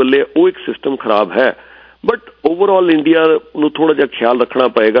ਬੱਲੇ ਬੱਲੇ। ਉਹ ਇੱਕ ਸਿਸਟਮ ਖਰਾਬ ਹੈ। ਬਟ ਓਵਰਆਲ ਇੰਡੀਆ ਨੂੰ ਥੋੜ੍ਹਾ ਜਿਹਾ ਖਿਆਲ ਰੱਖਣਾ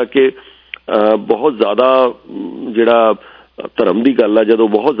ਪਏਗਾ ਕਿ ਬਹੁਤ ਜ਼ਿਆਦਾ ਜਿਹੜਾ ਧਰਮ ਦੀ ਗੱਲ ਹੈ, ਜਦੋਂ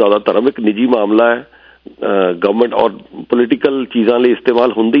ਬਹੁਤ ਜ਼ਿਆਦਾ ਧਰਮ ਇੱਕ ਨਿੱਜੀ ਮਾਮਲਾ ਹੈ, ਗਵਰਨਮੈਂਟ ਔਰ ਪੋਲੀਟੀਕਲ ਚੀਜ਼ਾਂ ਲਈ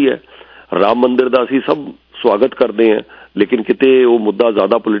ਇਸਤੇਮਾਲ ਹੁੰਦੀ ਹੈ। ਰਾਮ ਮੰਦਿਰ ਦਾ ਅਸੀਂ ਸਭ ਸਵਾਗਤ ਕਰਦੇ ਹਾਂ, ਲੇਕਿਨ ਕਿਤੇ ਉਹ ਮੁੱਦਾ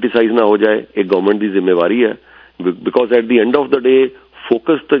ਜ਼ਿਆਦਾ ਪੋਲੀਟੀਸਾਈਜ਼ ਨਾ ਹੋ ਜਾਏ, ਇਹ ਗਵਰਨਮੈਂਟ ਦੀ ਜ਼ਿੰਮੇਵਾਰੀ ਹੈ। Because at the end of the day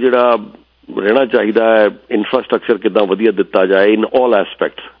focus ਤਾਂ ਜਿਹੜਾ ਰਹਿਣਾ ਚਾਹੀਦਾ ਹੈ, ਇਨਫਰਾਸਟਰਕਚਰ ਕਿੱਦਾਂ ਵਧੀਆ ਦਿੱਤਾ ਜਾਏ ਇਨ ਆਲ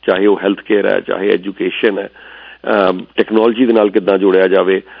ਐਸਪੈਕਟਸ, ਚਾਹੇ ਉਹ ਹੈਲਥ ਕੇਅਰ ਹੈ, ਚਾਹੇ ਐਜੂਕੇਸ਼ਨ ਹੈ, ਟੈਕਨੋਲੋਜੀ ਦੇ ਨਾਲ ਕਿੱਦਾਂ ਜੋੜਿਆ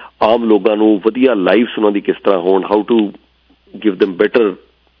ਜਾਵੇ, ਆਮ ਲੋਕਾਂ ਨੂੰ ਵਧੀਆ ਲਾਈਫਸ ਉਹਨਾਂ ਦੀ ਕਿਸ ਤਰ੍ਹਾਂ ਹੋਣ, how to give them better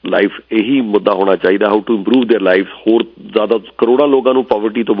life, ਇਹੀ ਮੁੱਦਾ ਹੋਣਾ ਚਾਹੀਦਾ। How to improve there life. ਹੋਰ ਜ਼ਿਆਦਾ ਕਰੋੜਾਂ ਲੋਕਾਂ ਨੂੰ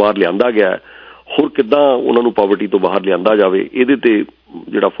ਪਾਵਰਟੀ ਤੋਂ ਬਾਹਰ ਲਿਆਂਦਾ ਗਿਆ, ਹੋਰ ਕਿੱਦਾਂ ਉਹਨਾਂ ਨੂੰ ਪਾਵਰਟੀ ਤੋਂ ਬਾਹਰ ਲਿਆਂਦਾ ਜਾਵੇ, ਇਹਦੇ ਤੇ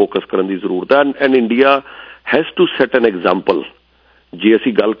ਜਿਹੜਾ ਫੋਕਸ ਕਰਨ ਦੀ ਜ਼ਰੂਰਤ ਹੈ। And India has to set N example. ਜੇ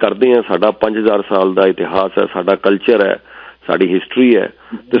ਅਸੀਂ ਗੱਲ ਕਰਦੇ ਹਾਂ, ਸਾਡਾ 5000 ਸਾਲ ਦਾ ਇਤਿਹਾਸ ਹੈ, ਸਾਡਾ ਕਲਚਰ ਹੈ, ਸਾਡੀ ਹਿਸਟਰੀ ਹੈ,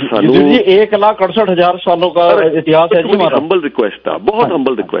 ਤੇ ਸਾਨੂੰ 1,68,000 ਸਾਲੋं का इतिहास है। ਹੰਬਲ ਰਿਕੁਐਸਟ ਆ, ਬਹੁਤ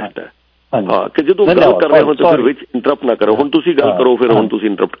ਹੰਬਲ ਰਿਕੁਐਸਟ ਹੈ ਹਾਂ, ਕਿ ਜਦੋਂ ਗੱਲ ਕਰ ਰਹੇ ਹੋ ਤਾਂ ਫਿਰ ਵਿੱਚ ਇੰਟਰਪਟ ਨਾ ਕਰੋ। ਹੁਣ ਤੁਸੀਂ ਗੱਲ ਕਰੋ, ਫਿਰ ਹੁਣ ਤੁਸੀਂ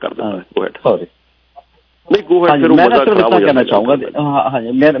ਇੰਟਰਪਟ ਕਰ ਦਿੱਤਾ। Go ahead. सॉरी नहीं, गो हेड। फिर मैं सिर्फ इतना कहना चाहूंगा, हाँ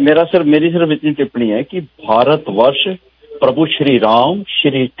जी, मेरी सिर्फ इतनी टिप्पणी है कि भारतवर्ष प्रभु श्री राम,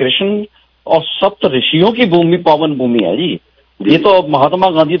 श्री कृष्ण और सप्त ऋषियों की भूमि, पावन भूमि है जी। ये तो महात्मा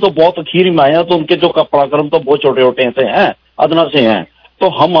गांधी तो बहुत आखिर में आए हैं, तो उनके जो पराक्रम तो बहुत छोटे छोटे से हैं, अदना से हैं। तो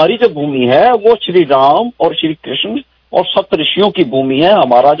हमारी जो भूमि है वो श्री राम और श्री कृष्ण और सप्त ऋषियों की भूमि है।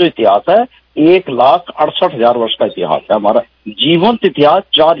 हमारा जो इतिहास है 1,68,000 वर्ष का इतिहास है हमारा, जीवंत इतिहास,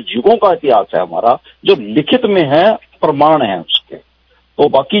 4 युगों का इतिहास है हमारा, जो लिखित में है, प्रमाण है उसके। तो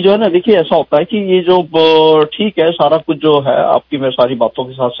बाकी जो है ना, देखिए ऐसा होता है कि ये जो ठीक है सारा कुछ जो है आपकी, मैं सारी बातों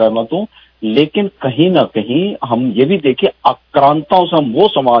के साथ सहमत हूँ, लेकिन कहीं ना कहीं हम ये भी देखिए, आक्रांताओं से हम वो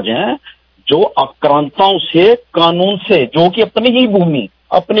समाज हैं जो आक्रांताओं से, कानून से, जो कि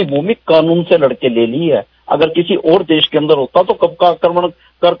अपनी भूमि कानून से लड़के ले ली है। अगर किसी और देश के अंदर होता तो कब का आक्रमण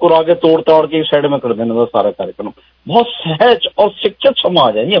कर कुरा के तोड़ ताड़ के साइड में कर देना था सारा कार्यक्रम। बहुत सहज और शिक्षित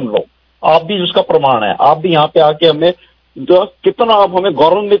समाज है ये हम लोग, आप भी उसका प्रमाण है। आप भी यहाँ पे आके हमें जो कितना आप हमें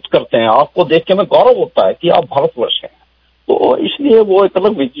गौरवान्वित करते हैं, आपको देख के हमें गौरव होता है कि आप भारतवर्ष हैं। तो इसलिए वो एक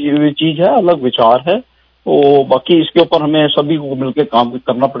अलग चीज है, अलग विचार है। तो बाकी इसके ऊपर हमें सभी को मिलकर काम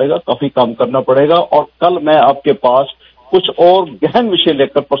करना पड़ेगा, काफी काम करना पड़ेगा। और कल मैं आपके पास कुछ और गहन विषय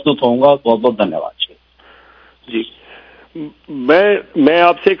लेकर प्रस्तुत होऊंगा। बहुत बहुत धन्यवाद जी। मैं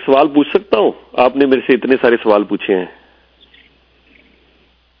आपसे एक सवाल पूछ सकता हूं? आपने मेरे से इतने सारे सवाल पूछे हैं।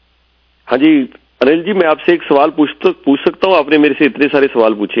 हाँ जी अनिल जी, मैं आपसे एक सवाल पूछ सकता हूं? आपने मेरे से इतने सारे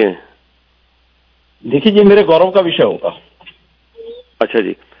सवाल पूछे हैं। देखिए जी, मेरे गौरव का विषय होगा। अच्छा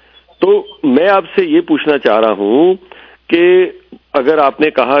जी, तो मैं आपसे ये पूछना चाह रहा हूं कि अगर आपने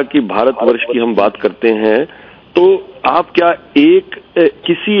कहा कि भारतवर्ष की हम बात करते हैं, तो आप क्या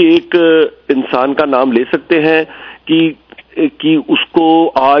किसी एक इंसान का नाम ले सकते हैं कि उसको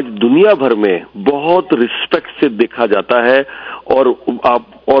आज दुनिया भर में बहुत रिस्पेक्ट से देखा जाता है, और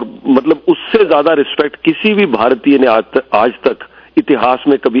मतलब उससे ज्यादा रिस्पेक्ट किसी भी भारतीय ने आज तक इतिहास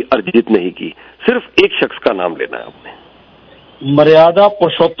में कभी अर्जित नहीं की? सिर्फ एक शख्स का नाम लेना है आपने। मर्यादा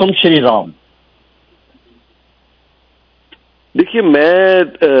पुरुषोत्तम श्री राम। देखिए, मैं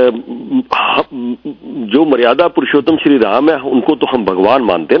जो मर्यादा पुरुषोत्तम श्री राम है उनको तो हम भगवान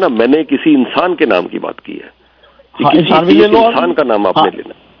मानते हैं ना। मैंने किसी इंसान के नाम की बात की है। हाँ, इंसान भी ले लो, इंसान का नाम आपने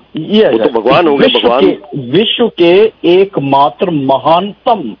लेना, ये वो तो भगवान हो गए। भगवान विश्व के एकमात्र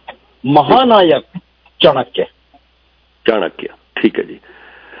महानतम महानायक चाणक्य। ठीक है जी।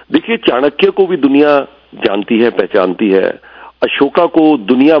 देखिए, चाणक्य को भी दुनिया जानती है, पहचानती है। अशोका को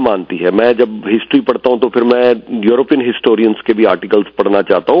दुनिया मानती है। मैं जब हिस्ट्री पढ़ता हूं तो फिर मैं यूरोपियन हिस्टोरियंस के भी आर्टिकल्स पढ़ना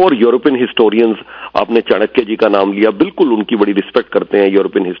चाहता हूं, और यूरोपियन हिस्टोरियंस, आपने चाणक्य जी का नाम लिया, बिल्कुल उनकी बड़ी रिस्पेक्ट करते हैं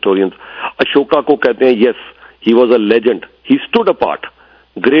यूरोपियन हिस्टोरियंस। अशोका को कहते हैं yes, he was a legend, he stood apart,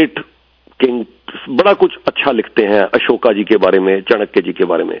 great king, बड़ा कुछ अच्छा लिखते हैं अशोका जी के बारे में, चाणक्य जी के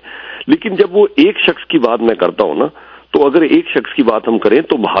बारे में। लेकिन जब वो एक शख्स की बात मैं करता हूं ना, तो अगर एक शख्स की बात हम करें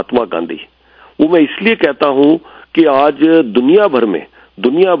तो महात्मा गांधी। वो मैं इसलिए कहता हूं कि आज दुनिया भर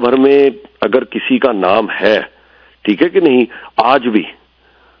में अगर किसी का नाम है, ठीक है कि नहीं, आज भी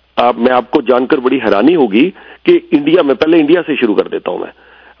मैं आपको जानकर बड़ी हैरानी होगी कि इंडिया में, पहले इंडिया से शुरू कर देता हूं मैं,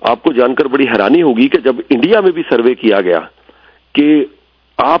 आपको जानकर बड़ी हैरानी होगी कि जब इंडिया में भी सर्वे किया गया कि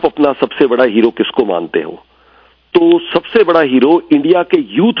आप अपना सबसे बड़ा हीरो किसको मानते हो, तो सबसे बड़ा हीरो इंडिया के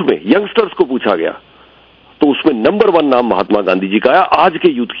यूथ में, यंगस्टर्स को पूछा गया, तो उसमें नंबर 1 नाम महात्मा गांधी जी का है। आज के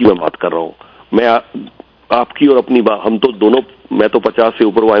यूथ की मैं बात कर रहा हूं। मैं आपकी और अपनी बात, हम तो दोनों, मैं तो 50 से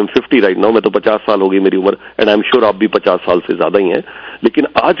ऊपर हूं, आई एम 50 राइट नाउ, मैं तो 50 साल हो गई मेरी उम्र, एंड आई एम श्योर आप भी 50 साल से ज्यादा ही हैं। लेकिन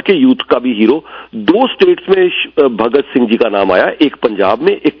आज के यूथ का भी हीरो, 2 स्टेट्स में भगत सिंह जी का नाम आया, एक पंजाब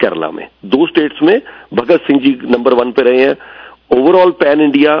में, एक केरला में। 2 स्टेट्स में भगत सिंह जी नंबर 1 पे रहे हैं। Overall pan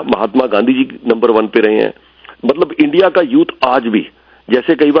India Mahatma Gandhi ji number 1 पे रहे हैं। मतलब इंडिया का यूथ आज भी,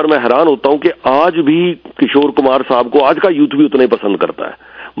 जैसे कई बार मैं हैरान होता हूं कि आज भी किशोर कुमार साहब को आज का यूथ भी उतना ही पसंद करता है,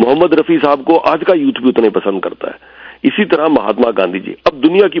 मोहम्मद रफी साहब को आज का यूथ भी उतना ही पसंद करता है। इसी तरह महात्मा गांधी जी। अब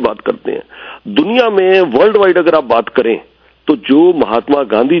दुनिया की बात करते हैं। दुनिया में वर्ल्ड वाइड अगर आप बात करें तो जो महात्मा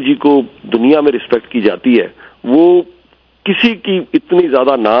गांधी जी को दुनिया में रिस्पेक्ट की जाती है, वो किसी की इतनी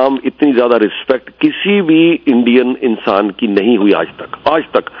ज्यादा नाम, इतनी ज्यादा रिस्पेक्ट किसी भी इंडियन इंसान की नहीं हुई आज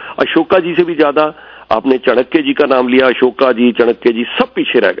तक। अशोका जी से भी ज्यादा। आपने चाणक्य जी का नाम लिया, अशोका जी, चाणक्य जी, सब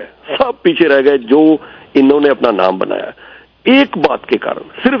पीछे रह गए जो इन्होंने अपना नाम बनाया एक बात के कारण,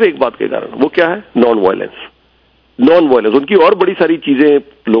 सिर्फ एक बात के कारण। वो क्या है? Non violence. उनकी और बड़ी सारी चीजें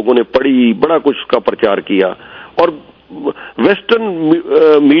लोगों ने पढ़ी, बड़ा कुछ का प्रचार किया, और वेस्टर्न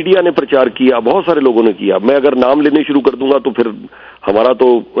मीडिया ने प्रचार किया, बहुत सारे लोगों ने किया। मैं अगर नाम लेने शुरू कर दूंगा तो फिर हमारा तो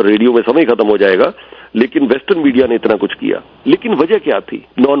रेडियो में समय खत्म हो जाएगा, लेकिन वेस्टर्न मीडिया ने इतना कुछ किया। लेकिन वजह क्या थी?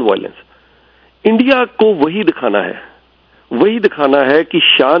 Non violence. इंडिया को वही दिखाना है कि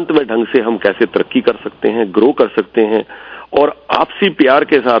शांतमय ढंग से हम कैसे तरक्की कर सकते हैं, ग्रो कर सकते हैं, और आपसी प्यार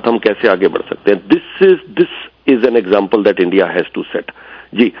के साथ हम कैसे आगे बढ़ सकते हैं। This is an example that India has to set.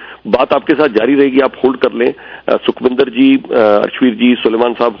 जी, बात आपके साथ जारी रहेगी, आप होल्ड कर लें। सुखविंदर जी, अर्शवीर जी,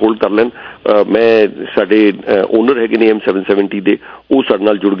 सुलेमान साहब होल्ड कर लें। मैं साडे ओनर है कि नहीं M770 दे, वो साडे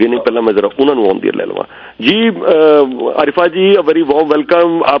नाल जुड़ गए नहीं, पहला मैं जरा उन्होंने ऑन देर ले लवा। जी Arifa ji, a very warm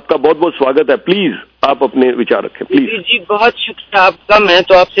welcome, आपका बहुत बहुत स्वागत है। प्लीज आप अपने विचार रखें प्लीज। जी बहुत शुक्रिया आपका। मैं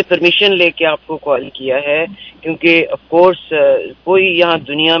तो आपसे परमिशन लेके आपको कॉल किया है, क्योंकि ऑफ कोर्स कोई यहाँ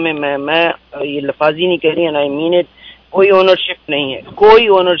दुनिया में, मैं ये लफाजी नहीं कह रही एंड आई मीन इट, कोई ओनरशिप नहीं है, कोई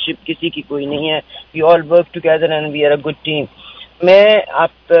ओनरशिप किसी की कोई नहीं है। We all work together and we are a good team. मैं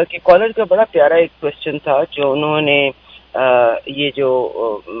आपके कॉलर का बड़ा प्यारा एक क्वेश्चन था जो उन्होंने ये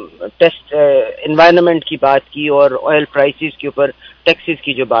जो टेस्ट एनवायरनमेंट की बात की और ऑयल प्राइसेस के ऊपर टैक्सेस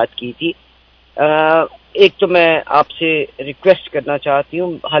की जो बात की थी, एक तो मैं आपसे रिक्वेस्ट करना चाहती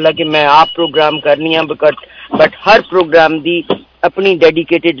हूँ, हालांकि मैं आप प्रोग्राम करनी है बट हर प्रोग्राम दी अपनी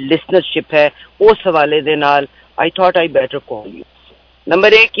डेडिकेटेड लिसनरशिप है, उस हवाले दे नाल I thought I better call you.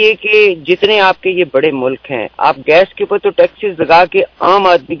 Number एक ये कि जितने आपके ये बड़े मुल्क हैं, आप गैस के ऊपर तो टैक्सेस लगा के आम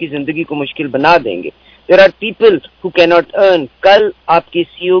आदमी की जिंदगी को मुश्किल बना देंगे। There are people who can not earn. कल आपकी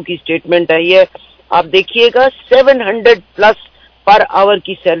सीईओ की स्टेटमेंट आई है, आप देखिएगा 700+ पर आवर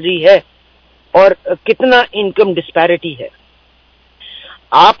की सैलरी है और कितना इनकम डिस्पैरिटी है।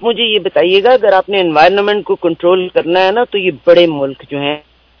 आप मुझे ये बताइएगा, अगर आपने एनवायरनमेंट को कंट्रोल करना है ना, तो ये बड़े मुल्क जो हैं,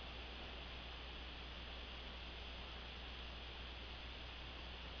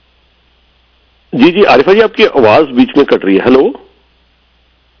 जी आरिफा जी, आपकी आवाज बीच में कट रही है। हेलो,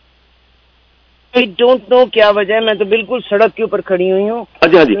 आई डोंट नो क्या वजह है, मैं तो बिल्कुल सड़क के ऊपर खड़ी हुई हूँ।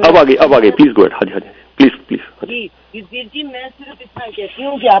 हाँ जी, अब आगे प्लीज गो अहेड। हाँ जी प्लीज। जी युद्धवीर जी, मैं सिर्फ इतना कहती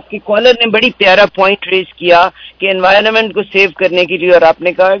हूँ कि आपके कॉलर ने बड़ी प्यारा पॉइंट रेज किया कि एनवायरनमेंट को सेव करने के लिए, और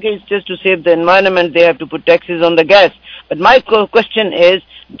आपने कहा कि it's just to save the environment they have to put taxes on the gas. But my question is,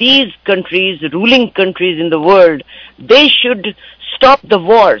 these countries, ruling countries in the world, they should stop the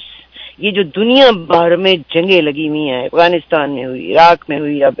wars. ये जो दुनिया भर में जंगें लगी हुई हैं, अफगानिस्तान में हुई, इराक में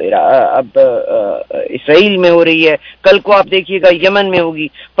हुई, अब इसराइल में हो रही है, कल को आप देखिएगा यमन में होगी,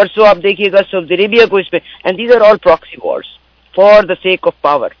 परसों आप देखिएगा सऊदी अरेबिया को इस पे, and these are all proxy wars for the sake of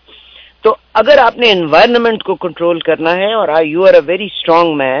power. तो अगर आपने एनवायरनमेंट को कंट्रोल करना है, और you are a very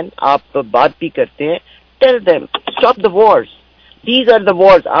strong man, आप बात भी करते हैं, tell them stop the wars, these are the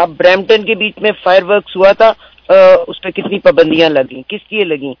wars. आप ब्रैम्पटन के बीच में फायरवर्क्स हुआ था, उस पर कितनी पाबंदियां लगी, किस लिए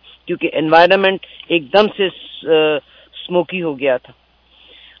लगी? क्योंकि एनवायरनमेंट एकदम से स्मोकी हो गया था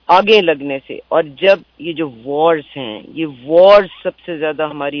आगे लगने से। और जब ये जो वॉर्स हैं, ये वॉर्स सबसे ज्यादा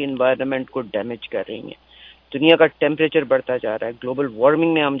हमारी एनवायरनमेंट को डैमेज कर रही हैं। दुनिया का टेम्परेचर बढ़ता जा रहा है, ग्लोबल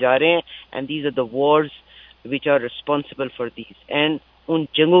वार्मिंग में हम जा रहे हैं, and these are the wars which are responsible for these, and उन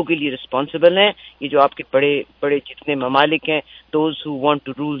जंगों के लिए रिस्पॉन्सिबल हैं ये जो आपके बड़े बड़े जितने ममालिक हैं, those who want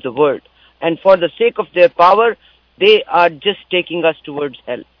to rule the world, and for the sake of their power they are just taking us towards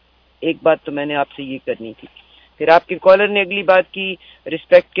hell. एक बात तो मैंने आपसे ये करनी थी। फिर आपके कॉलर ने अगली बात की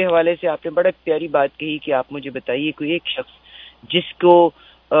रिस्पेक्ट के हवाले से, आपने बड़ा प्यारी बात कही कि आप मुझे बताइए कोई एक शख्स जिसको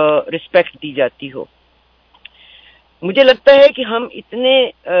रिस्पेक्ट दी जाती हो। मुझे लगता है कि हम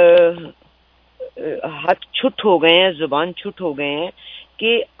इतने हाथ छुट हो गए हैं, जुबान छुट हो गए हैं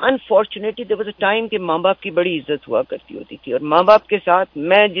कि unfortunately there was a time कि माँ बाप की बड़ी इज्जत हुआ करती होती थी, और माँ बाप के साथ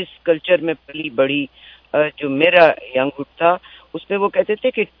मैं जिस कल्चर में पली बड़ी, जो मेरा यंगहुड था, उसमें वो कहते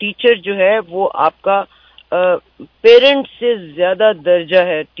थे कि टीचर जो है वो आपका पेरेंट्स से ज्यादा दर्जा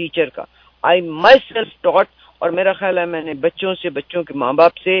है टीचर का। आई माई सेल्फ टॉट, और मेरा ख्याल है मैंने बच्चों से, बच्चों के माँ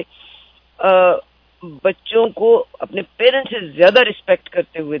बाप से बच्चों को अपने पेरेंट्स से ज्यादा रिस्पेक्ट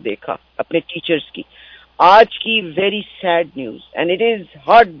करते हुए देखा, अपने टीचर्स की। आज की very sad news, and it is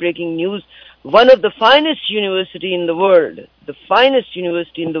heart breaking news, one of the finest university in the world, the finest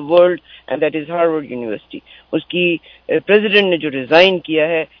university in the world, and that is Harvard University, उसकी प्रेसिडेंट ने जो रिजाइन किया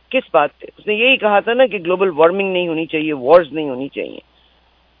है, किस बात पे? उसने यही कहा था ना कि ग्लोबल वार्मिंग नहीं होनी चाहिए, वॉर्स नहीं होनी चाहिए,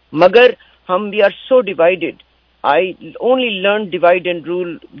 मगर हम we are so divided. I only learn divide and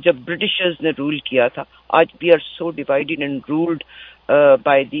rule जब ब्रिटिशर्स ने रूल किया था। आज we are so divided and ruled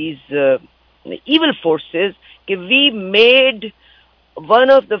by these evil forces कि we made one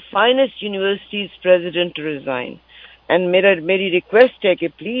of the finest universities president to resign, and मेरी request है कि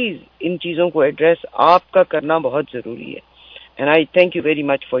please इन चीजों को एड्रेस आपका करना बहुत जरूरी है, and I thank you very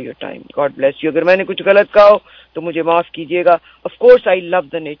much for your time. God bless you. अगर मैंने कुछ गलत कहा हो तो मुझे माफ कीजिएगा। Of course I love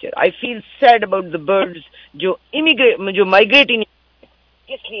the nature, I feel sad about the birds जो माइग्रेट इन,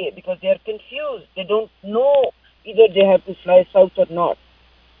 इसलिए because they are confused, they don't know either they have to fly south or not.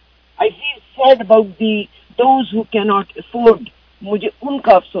 I feel sad about those who cannot afford. मुझे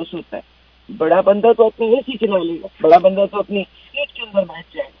उनका अफसोस होता है। बड़ा बंदा तो अपनी एसी चला लेगा, बड़ा बंदा तो अपनी सीट के अंदर बैठ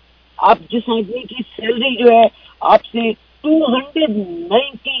जाएगा। आप जिस आदमी की सैलरी जो है आपसे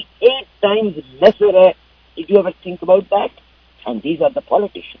 298 times lesser है, if you ever think about that, and these are the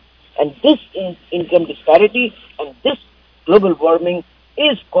politicians, and this is income disparity, and this global warming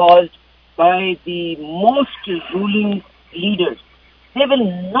is caused by the most ruling leaders. They will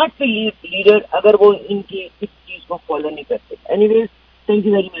not be leader अगर वो इनकी इस चीज को follow नहीं करते। Anyways, thank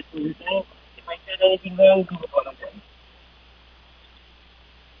you very much for your time. If I said anything wrong, do apologize.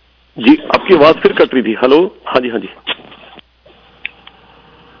 जी, आपकी आवाज फिर कट रही थी। हेलो, हाँ जी।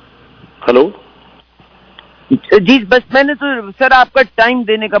 हेलो जी, बस मैंने तो सर आपका टाइम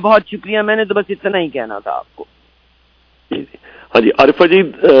देने का बहुत शुक्रिया, मैंने तो बस इतना ही कहना था आपको। हाँ जी आरिफा जी,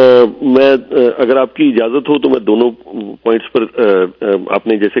 मैं अगर आपकी इजाजत हो तो मैं दोनों पॉइंट्स पर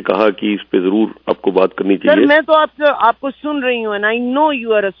आपने जैसे कहा कि इस पे जरूर आपको बात करनी चाहिए। सर मैं तो आपको सुन रही हूँ and I know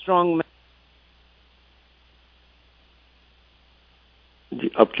you are a strong man. जी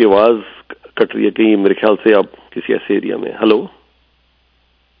आपकी आवाज कट रही है कहीं, मेरे ख्याल से आप किसी ऐसे एरिया में। हेलो,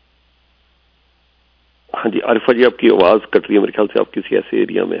 हाँ जी आरिफा जी आपकी आवाज कट रही है, मेरे ख्याल से आप किसी ऐसे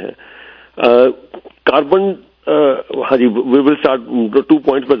एरिया में है। कार्बन हाँ जी वी विल स्टार्ट 2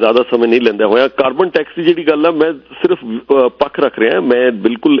 पॉइंट्स पर ज्यादा समय नहीं लेंदा होया। कार्बन टैक्स की जी गल है, मैं सिर्फ पक्ष रख रहा है, मैं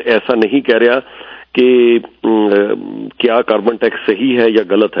बिल्कुल ऐसा नहीं कह रहा कि क्या कार्बन टैक्स सही है या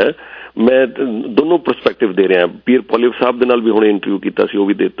गलत है। मैं दोनों परस्पैक्टिव दे रहे हैं। पीर पॉलिव साहब ਦੇ ਨਾਲ भी हुणे इंटरव्यू किया सी, वो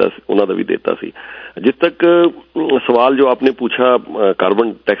भी देता सी, उन्हों का भी देता सी। जिस तक सवाल जो आपने पूछा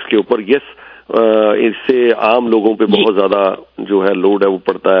कार्बन टैक्स के ऊपर, यस इससे आम लोगों पे बहुत ज्यादा जो है लोड है वो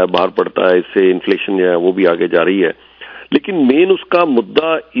पड़ता है, भार पड़ता है, इससे इन्फ्लेशन जो है वो भी आगे जा रही है। लेकिन मेन उसका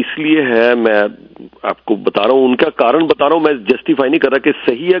मुद्दा इसलिए है, मैं आपको बता रहा हूं, उनका कारण बता रहा हूं, मैं जस्टिफाई नहीं कर रहा कि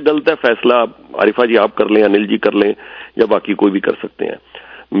सही है गलत है, फैसला आरिफा जी आप कर लें, अनिल जी कर लें या बाकी कोई भी कर सकते हैं।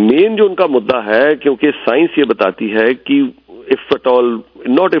 मेन जो उनका मुद्दा है, क्योंकि साइंस ये बताती है कि if at all,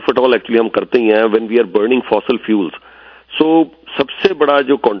 not if at all actually हम करते ही हैं, when we are burning fossil fuels, so सबसे बड़ा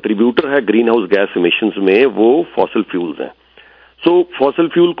जो कंट्रीब्यूटर है ग्रीन हाउस गैस इमिशंस में वो फॉसिल फ्यूल्स हैं। सो फॉसिल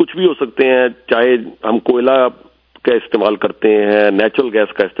फ्यूल कुछ भी हो सकते हैं, चाहे हम कोयला का इस्तेमाल करते हैं, नेचुरल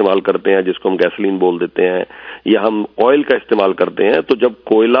गैस का इस्तेमाल करते हैं जिसको हम गैसोलीन बोल देते हैं, या हम ऑयल का इस्तेमाल करते हैं। तो जब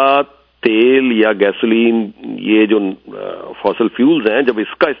कोयला, तेल या गैसोलीन, ये जो फॉसिल फ्यूल्स हैं, जब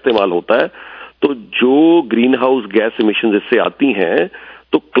इसका इस्तेमाल होता है तो जो ग्रीन हाउस गैस इमिशंस इससे आती हैं,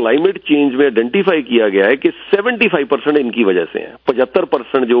 तो क्लाइमेट चेंज में आइडेंटिफाई किया गया है कि 75% इनकी वजह से है।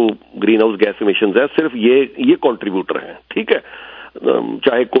 75% जो ग्रीन हाउस गैस इमिशंस है सिर्फ ये कंट्रीब्यूटर हैं, ठीक है,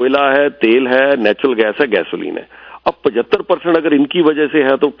 चाहे कोयला है, तेल है, नेचुरल गैस है, गैसोलीन है। अब 75% अगर इनकी वजह से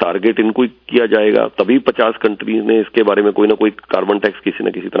है तो टारगेट इनको ही किया जाएगा, तभी 50 कंट्रीज ने इसके बारे में कोई ना कोई कार्बन टैक्स किसी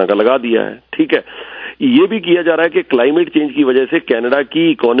न किसी तरह का लगा दिया है, ठीक है। ये भी किया जा रहा है कि क्लाइमेट चेंज की वजह से कनाडा की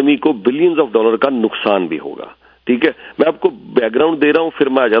इकोनॉमी को बिलियंस ऑफ डॉलर का नुकसान भी होगा, ठीक है। मैं आपको बैकग्राउंड दे रहा हूं, फिर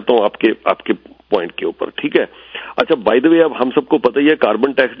मैं आ जाता हूं आपके पॉइंट के ऊपर, ठीक है। अच्छा, बाय द वे अब हम सबको पता ही है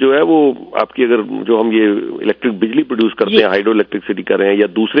कार्बन टैक्स जो है वो आपकी, अगर जो हम ये इलेक्ट्रिक बिजली प्रोड्यूस करते हैं, हाइड्रो इलेक्ट्रिसिटी कर रहे हैं या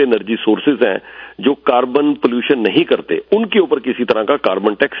दूसरे एनर्जी सोर्सेज हैं जो कार्बन पोल्यूशन नहीं करते, उनके ऊपर किसी तरह का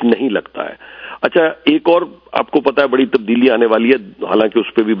कार्बन टैक्स नहीं लगता है। अच्छा, एक और आपको पता है बड़ी तब्दीली आने वाली है, हालांकि उस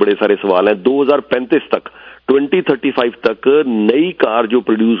पर भी बड़े सारे सवाल हैं। 2035 तक, 2035 तक नई कार जो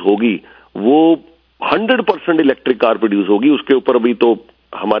प्रोड्यूस होगी वो 100% इलेक्ट्रिक कार प्रोड्यूस होगी। उसके ऊपर अभी तो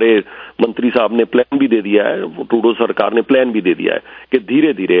हमारे मंत्री साहब ने प्लान भी दे दिया है, ट्रूडो सरकार ने प्लान भी दे दिया है कि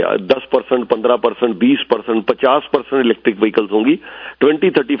धीरे धीरे 10%, 15%, 20%, 50% इलेक्ट्रिक व्हीकल्स होंगी।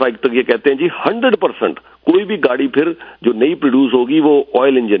 2035 तक ये कहते हैं जी 100% कोई भी गाड़ी फिर जो नई प्रोड्यूस होगी वो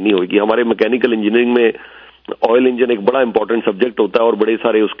ऑयल इंजन नहीं होगी। हमारे मैकेनिकल इंजीनियरिंग में ऑयल इंजन एक बड़ा इंपॉर्टेंट सब्जेक्ट होता है और बड़े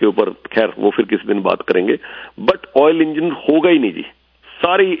सारे उसके ऊपर, खैर वो फिर किसी दिन बात करेंगे, बट ऑयल इंजन होगा ही नहीं जी,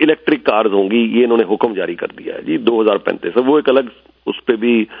 सारी इलेक्ट्रिक कार्स होंगी, ये इन्होंने हुक्म जारी कर दिया है जी 2035। वो एक अलग, उस पर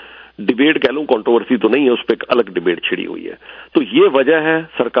भी डिबेट कह लूं, कंट्रोवर्सी तो नहीं है, उस पर एक अलग डिबेट छिड़ी हुई है। तो ये वजह है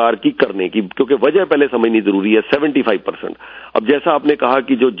सरकार की करने की, क्योंकि वजह पहले समझनी जरूरी है। 75%, अब जैसा आपने कहा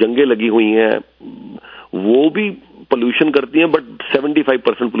कि जो जंगें लगी हुई हैं वो भी पोल्यूशन करती हैं, बट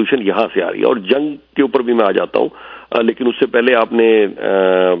 75% पोल्यूशन यहां से आ रही है, और जंग के ऊपर भी मैं आ जाता हूं। लेकिन उससे पहले आपने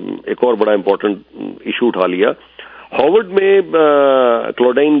एक और बड़ा इंपॉर्टेंट इशू उठा लिया। हॉवर्ड में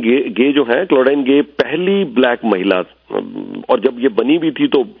क्लोडाइन गे जो है, क्लोडाइन गे पहली ब्लैक महिला, और जब ये बनी भी थी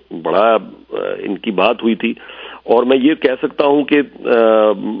तो बड़ा इनकी बात हुई थी, और मैं ये कह सकता हूं कि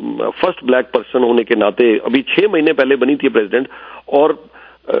फर्स्ट ब्लैक पर्सन होने के नाते अभी 6 महीने पहले बनी थी प्रेसिडेंट, और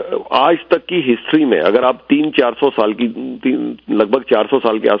आज तक की हिस्ट्री में अगर आप 300-400 साल की, लगभग 400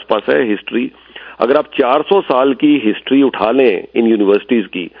 साल के आसपास है हिस्ट्री, अगर आप 400 साल की हिस्ट्री उठा लें इन यूनिवर्सिटीज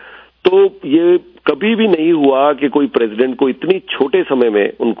की, तो ये कभी भी नहीं हुआ कि कोई प्रेसिडेंट को इतनी छोटे समय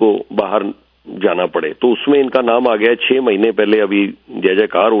में उनको बाहर जाना पड़े। तो उसमें इनका नाम आ गया। 6 महीने पहले अभी जय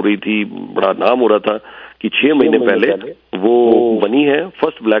जयकार हो रही थी, बड़ा नाम हो रहा था कि 6 महीने पहले वो बनी है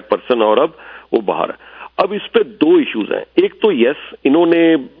फर्स्ट ब्लैक पर्सन, और अब वो बाहर है। अब इस पे 2 इश्यूज हैं। एक तो यस, इन्होंने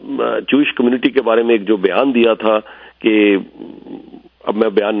जूइश कम्युनिटी के बारे में एक जो बयान दिया था, कि अब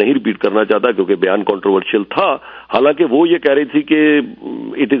मैं बयान नहीं रिपीट करना चाहता क्योंकि बयान कंट्रोवर्शियल था, हालांकि वो ये कह रही थी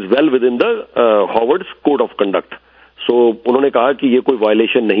कि it is well with in the Howards code of conduct. सो उन्होंने कहा कि ये कोई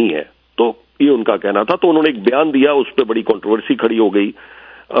वायलेशन नहीं है, तो ये उनका कहना था। तो उन्होंने एक बयान दिया, उस पर बड़ी कंट्रोवर्सी खड़ी हो गई।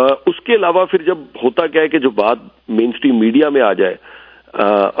 उसके अलावा फिर जब होता क्या है कि जो बात मेन स्ट्रीम मीडिया में आ जाए,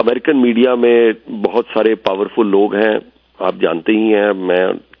 अमेरिकन मीडिया में बहुत सारे पावरफुल लोग हैं, आप जानते ही हैं, मैं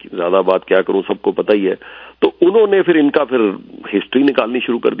ज्यादा बात क्या करूं, सबको पता ही है। तो उन्होंने फिर इनका फिर हिस्ट्री निकालनी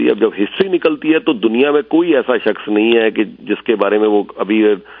शुरू कर दी। अब जब हिस्ट्री निकलती है तो दुनिया में कोई ऐसा शख्स नहीं है कि जिसके बारे में वो अभी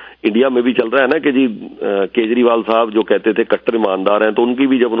इंडिया में भी चल रहा है ना कि जी केजरीवाल साहब जो कहते थे कट्टर ईमानदार हैं, तो उनकी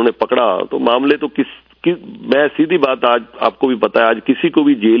भी जब उन्होंने पकड़ा तो मामले तो मैं सीधी बात, आज आपको भी पता है, आज किसी को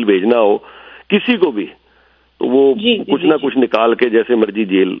भी जेल भेजना हो, किसी को भी, तो वो कुछ ना कुछ निकाल के जैसे मर्जी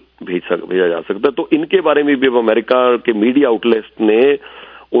जेल भेजा जा सकता है। तो इनके बारे में भी अब अमेरिका के मीडिया आउटलेट्स ने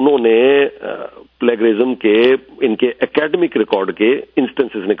उन्होंने प्लेगरिज्म के इनके एकेडमिक रिकॉर्ड के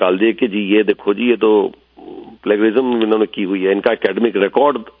इंस्टेंसेस निकाल दिए कि जी ये देखो जी, ये तो प्लेगरिज्म इन्होंने की हुई है, इनका एकेडमिक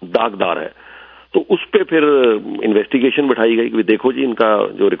रिकॉर्ड दागदार है। तो उस पे फिर इन्वेस्टिगेशन बिठाई गई कि देखो जी इनका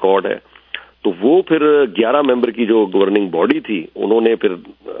जो रिकॉर्ड है। तो वो फिर 11 मेंबर की जो गवर्निंग बॉडी थी उन्होंने फिर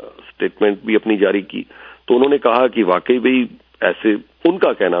स्टेटमेंट भी अपनी जारी की। तो उन्होंने कहा कि वाकई भाई ऐसे,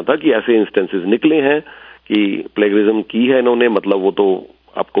 उनका कहना था कि ऐसे इंस्टेंसेस निकले हैं कि प्लेगरिज्म की है इन्होंने। मतलब वो तो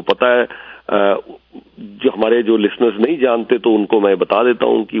आपको पता है, जो हमारे जो लिसनर्स नहीं जानते तो उनको मैं बता देता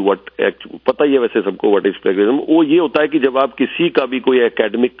हूं कि पता ही है वैसे सबको व्हाट इज प्लेगरिज्म। वो ये होता है कि जब आप किसी का भी कोई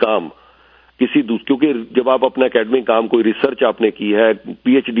एकेडमिक काम क्योंकि जब आप अपना एकेडमिक काम, कोई रिसर्च आपने की है,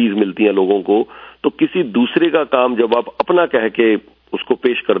 पीएचडीज मिलती हैं लोगों को, तो किसी दूसरे का काम जब आप अपना कह के उसको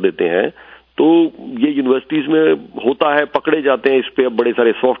पेश कर देते हैं तो ये यूनिवर्सिटीज में होता है, पकड़े जाते हैं। इस पे अब बड़े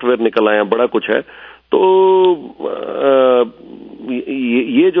सारे सॉफ्टवेयर निकल आए हैं, बड़ा कुछ है। तो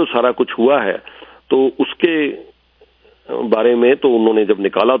ये जो सारा कुछ हुआ है तो उसके बारे में तो उन्होंने जब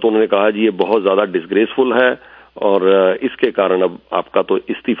निकाला तो उन्होंने कहा जी ये बहुत ज्यादा डिसग्रेसफुल है और इसके कारण अब आपका तो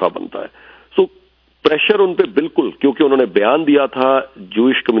इस्तीफा बनता है। सो प्रेशर उन पे बिल्कुल, क्योंकि उन्होंने बयान दिया था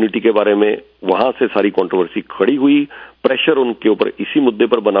जूइश कम्युनिटी के बारे में, वहां से सारी कंट्रोवर्सी खड़ी हुई। प्रेशर उनके ऊपर इसी मुद्दे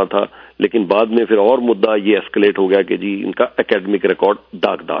पर बना था, लेकिन बाद में फिर और मुद्दा ये एस्केलेट हो गया कि जी इनका एकेडमिक रिकॉर्ड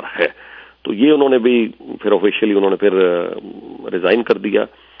दागदार है। तो ये उन्होंने भी फिर ऑफिशियली उन्होंने फिर रिजाइन कर दिया।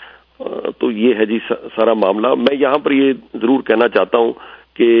 तो ये है जी सारा मामला। मैं यहां पर ये जरूर कहना चाहता हूं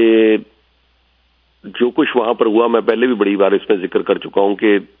कि जो कुछ वहां पर हुआ, मैं पहले भी बड़ी बार इसमें जिक्र कर चुका हूं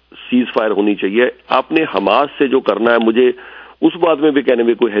कि सीज फायर होनी चाहिए। आपने हमास से जो करना है, मुझे उस बात में भी कहने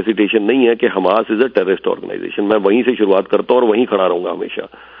में कोई हेसिटेशन नहीं है कि Hamas is a terrorist organisation. मैं वहीं से शुरुआत करता हूं और वहीं खड़ा रहूंगा हमेशा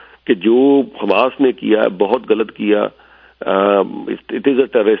कि जो हमास ने किया है बहुत गलत किया। It is a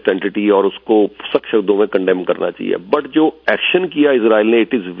terrorist entity और उसको सख्त शब्दों में कंडेम करना चाहिए। बट जो एक्शन किया इजराइल ने,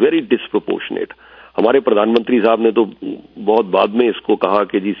 इट इज वेरी डिस्प्रोपोर्शनेट। हमारे प्रधानमंत्री साहब ने तो बहुत बाद में इसको कहा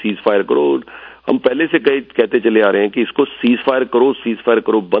कि जी सीज फायर करो। हम पहले से कहते चले आ रहे हैं कि इसको सीज फायर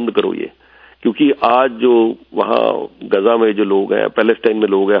करो, बंद करो ये। क्योंकि आज जो वहां गजा में जो लोग हैं, पैलेस्टाइन में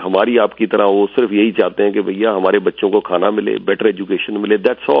लोग हैं, हमारी आपकी तरह वो सिर्फ यही चाहते हैं कि भैया हमारे बच्चों को खाना मिले, बेटर एजुकेशन मिले,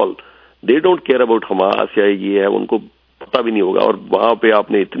 that's all. They don't care about Hamas या ये है, उनको पता भी नहीं होगा। और वहां पे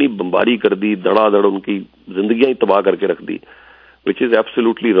आपने इतनी बमबारी कर दी, धड़ाधड़ उनकी जिंदगियां ही तबाह करके रख दी, विच इज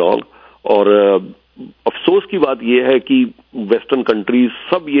एब्सोल्युटली रॉन्ग। और अफसोस की बात यह है कि वेस्टर्न कंट्रीज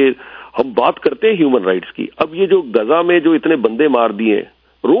सब, ये हम बात करते हैं ह्यूमन राइट्स की, अब ये जो गजा में जो इतने बंदे मार दिए,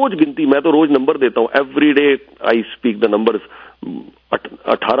 रोज गिनती, मैं तो रोज नंबर देता हूं, every day I speak the numbers.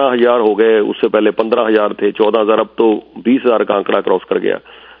 18,000 हो गए, उससे पहले 15,000 थे, 14,000, अब तो 20,000 का आंकड़ा क्रॉस कर गया।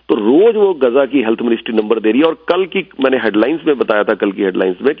 तो रोज वो गजा की हेल्थ मिनिस्ट्री नंबर दे रही है। और कल की मैंने हेडलाइंस में बताया था, कल की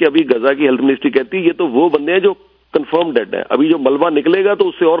हेडलाइंस में, कि अभी गजा की हेल्थ मिनिस्ट्री कहती है ये तो वो बंदे हैं जो कंफर्म डेड है, अभी जो मलबा निकलेगा तो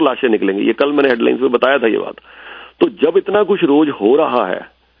उससे और लाशें निकलेंगी। ये कल मैंने हेडलाइंस में बताया था ये बात। तो जब इतना कुछ रोज हो रहा है,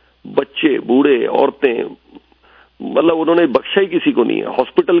 बच्चे, बूढ़े, औरतें, मतलब उन्होंने बख्शा ही किसी को नहीं है।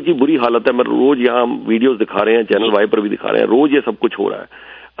 हॉस्पिटल की बुरी हालत है, मैं रोज यहाँ वीडियोस दिखा रहे हैं, चैनल वाई पर भी दिखा रहे हैं, रोज ये सब कुछ हो रहा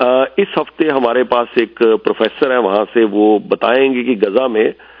है। इस हफ्ते हमारे पास एक प्रोफेसर है वहां से, वो बताएंगे कि गजा में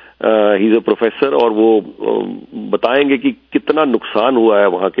ही इज अ प्रोफेसर, और वो बताएंगे कि कितना नुकसान हुआ है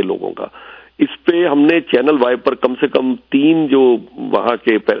वहां के लोगों का। इस पे हमने चैनल वाई पर कम से कम 3 जो वहां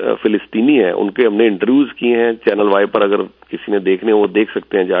के फिलिस्तीनी हैं उनके हमने इंटरव्यूज किए हैं चैनल वाई पर। अगर किसी ने देखने वो देख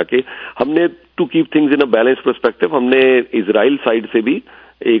सकते हैं जाके। हमने to keep things in a balance perspective, हमने इजराइल साइड से भी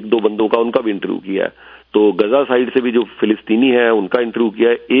 1-2 बंदों का उनका भी इंटरव्यू किया है। तो गजा साइड से भी जो फिलिस्तीनी है उनका इंटरव्यू किया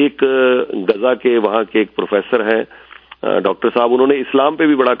है। एक गजा के वहां के एक प्रोफेसर हैं डॉक्टर साहब, उन्होंने इस्लाम पे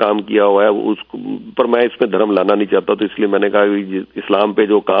भी बड़ा काम किया हुआ है। उस पर मैं इसमें धर्म लाना नहीं चाहता, तो इसलिए मैंने कहा इस्लाम पे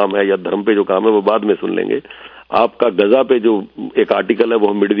जो काम है या धर्म पे जो काम है वो बाद में सुन लेंगे। आपका गजा पे जो एक आर्टिकल है वो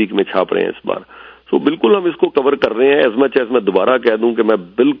हम मिडवीक में छाप रहे हैं इस बार। तो बिल्कुल हम इसको कवर कर रहे हैं। एज मच एज मैं दोबारा कह दूं कि मैं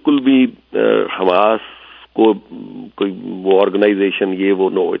बिल्कुल भी हमास को कोई वो ऑर्गेनाइजेशन ये वो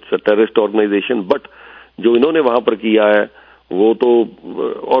no, it's a terrorist organisation. But जो इन्होंने वहां पर किया है वो तो,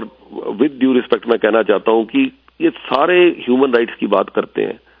 और विद ड्यू रिस्पेक्ट मैं कहना चाहता हूं कि ये सारे ह्यूमन राइट्स की बात करते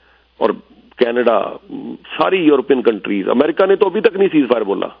हैं और कनाडा, सारी यूरोपियन कंट्रीज, अमेरिका ने तो अभी तक नहीं सीज फायर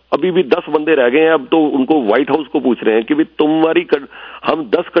बोला, अभी भी 10 बंदे रह गए हैं। अब तो उनको व्हाइट हाउस को पूछ रहे हैं कि भाई हम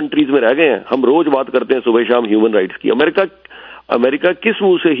 10 कंट्रीज में रह गए हैं, हम रोज बात करते हैं सुबह शाम ह्यूमन राइट्स की, अमेरिका किस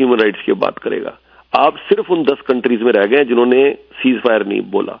मुंह से ह्यूमन राइट्स की बात करेगा? आप सिर्फ उन 10 कंट्रीज में रह गए हैं जिन्होंने सीज फायर नहीं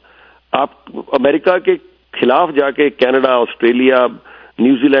बोला। आप अमेरिका के खिलाफ जाके कनाडा, ऑस्ट्रेलिया,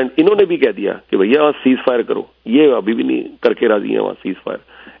 न्यूजीलैंड, इन्होंने भी कह दिया कि भैया वहां सीज फायर करो, ये अभी भी नहीं करके राजी है वहां सीज फायर।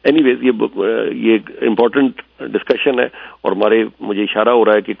 एनीवेज, ये इंपॉर्टेंट डिस्कशन है और मुझे इशारा हो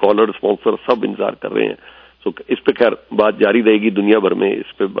रहा है कि कॉलर, स्पॉन्सर सब इंतजार कर रहे हैं। सो इस पे खैर बात जारी रहेगी, दुनिया भर में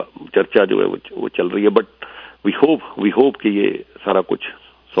इस पे चर्चा जो है वो चल रही है, बट वी होप कि ये सारा कुछ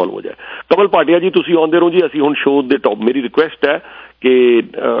सॉल्व हो जाए। कमल भाटिया जी, ਤੁਸੀਂ ਆਉਂਦੇ ਰਹੋ ਜੀ, ਅਸੀਂ ਹੁਣ ਸ਼ੋਅ ਦੇ ਟੌਪ, ਮੇਰੀ ਰਿਕੁਐਸਟ ਹੈ ਕਿ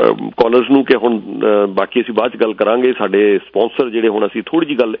ਕਾਲਰਸ ਨੂੰ ਕਿ ਹੁਣ ਬਾਕੀ ਅਸੀਂ ਬਾਅਦ ਚ ਗੱਲ ਕਰਾਂਗੇ, ਸਾਡੇ ਸਪਾਂਸਰ ਜਿਹੜੇ ਹੁਣ ਅਸੀਂ ਥੋੜੀ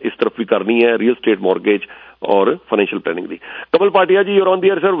ਜਿਹੀ ਗੱਲ ਇਸ ਤਰਫ ਵੀ ਕਰਨੀ ਹੈ, ਰੀਅਲ ਸਟੇਟ ਮੌਰਗੇਜ ਔਰ ਫਾਈਨੈਂਸ਼ੀਅਲ ਪਲੈਨਿੰਗ ਦੀ। Kamal Bhatia ji, you are on the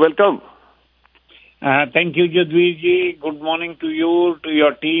air sir, welcome. Thank you, Jadveer ji. Good morning to you, to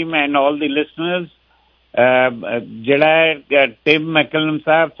your team and all the listeners. ਜਿਹੜਾ Tim ਮੈਕਲਮ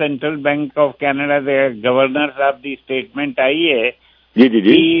Sahib, central bank of Canada ਦੇ governor ਸਾਹਿਬ ਦੀ statement ਆਈ ਹੈ ਕਿ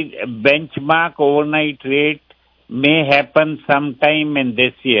benchmark overnight rate may happen sometime in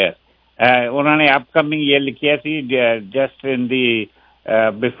this year. ਉਹਨਾਂ ਨੇ upcoming year ਲਿਖਿਆ ਸੀ, just in the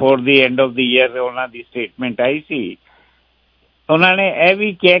before the end of the year ਉਹਨਾਂ ਦੀ statement ਆਈ ਸੀ। ਉਹਨਾਂ ਨੇ ਇਹ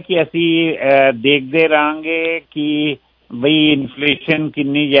ਵੀ ਕਿਹਾ ਕਿ ਅਸੀਂ ਦੇਖਦੇ ਰਹਾਂਗੇ ਕਿ ਬਈ ਇਨਫਲੇਸ਼ਨ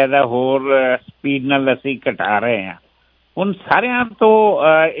ਕਿੰਨੀ ਜ਼ਿਆਦਾ ਹੋਰ ਸਪੀਡ ਨਾਲ ਅਸੀਂ ਘਟਾ ਰਹੇ ਹਾਂ। ਹੁਣ ਸਾਰਿਆਂ ਤੋਂ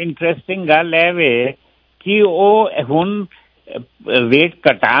ਇੰਟਰਸਟਿੰਗ ਗੱਲ ਇਹ ਵੇ ਕਿ ਉਹ ਹੁਣ ਰੇਟ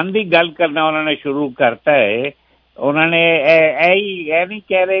ਘਟਾਉਣ ਦੀ ਗੱਲ ਕਰਨਾ ਉਹਨਾਂ ਨੇ ਸ਼ੁਰੂ ਕਰਤਾ ਹੈ। ਉਹਨਾਂ ਨੇ ਇਹ ਨਹੀਂ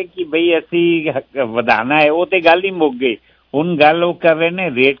ਕਹਿ ਰਹੇ ਕਿ ਬਈ ਅਸੀਂ ਵਧਾਉਣਾ ਹੈ, ਉਹ ਤੇ ਗੱਲ ਹੀ ਮੁੱਕ ਗਈ। ਹੁਣ ਗੱਲ ਉਹ ਕਰ ਰਹੇ ਨੇ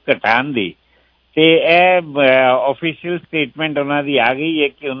ਰੇਟ ਘਟਾਉਣ ਦੀ, ਤੇ ਇਹ ਆਫੀਸ਼ੀਅਲ ਸਟੇਟਮੈਂਟ ਉਹਨਾਂ ਦੀ ਆ ਗਈ ਹੈ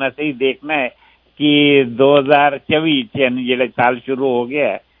ਕਿ ਹੁਣ ਅਸੀਂ ਦੇਖਣਾ ਹੈ ਕਿ 2024 ਚ ਯਾਨੀ ਜਿਹੜਾ ਸਾਲ ਸ਼ੁਰੂ ਹੋ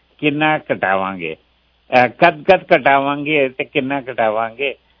ਗਿਆ ਕਿੰਨਾ ਘਟਾਵਾਂਗੇ, ਕਦ ਘਟਾਵਾਂਗੇ ਤੇ ਕਿੰਨਾ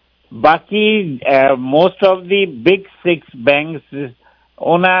ਘਟਾਵਾਂਗੇ। ਬਾਕੀ most of the big 6 banks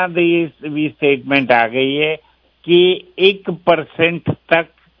ਉਹਨਾਂ ਦੀ ਵੀ ਸਟੇਟਮੈਂਟ ਆ ਗਈ ਹੈ ਕਿ 1% ਤੱਕ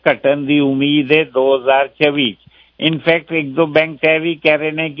ਘਟਣ ਦੀ ਉਮੀਦ ਹੈ 2024 ਚ। ਇਨਫੈਕਟ ਇੱਕ ਦੋ ਬੈਂਕ ਇਹ ਵੀ ਕਹਿ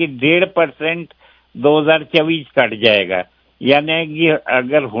ਰਹੇ ਨੇ ਕਿ 1.5% 2024 ਚ ਘਟ ਜਾਏਗਾ। यानी कि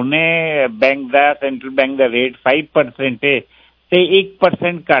अगर हुने बैंक का, सेंट्रल बैंक का रेट 5% है तो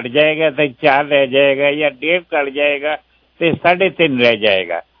 1% घट जाएगा तो 4 रह जाएगा, या 1.5 घट जाएगा तो 3.5 रह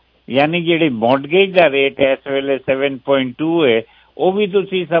जाएगा। यानी जी मॉर्गेज का रेट है इस वेले 7.2 है, वो भी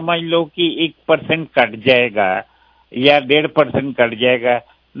तुसी समझ लो कि 1% घट जाएगा या 1.5% घट जाएगा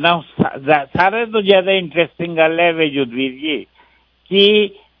ना। सारे तो ज्यादा इंटरेस्टिंग गल है वे जुदवीर जी कि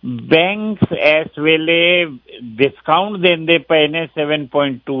ਬੈਂਕਸ ਇਸ ਵੇਲੇ ਡਿਸਕਾਊਂਟ ਦਿੰਦੇ ਪਏ ਨੇ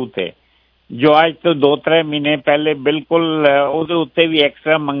 7.2 ਤੇ, ਜੋ ਅੱਜ ਤੋਂ 2-3 ਮਹੀਨੇ ਪਹਿਲੇ ਬਿਲਕੁਲ ਉਹਦੇ ਉੱਤੇ ਵੀ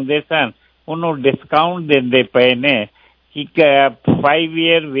ਐਕਸਟਰਾ ਮੰਗਦੇ ਸਨ, ਉਹਨੂੰ ਡਿਸਕਾਊਂਟ ਦਿੰਦੇ ਪਏ ਨੇ ਕਿ 5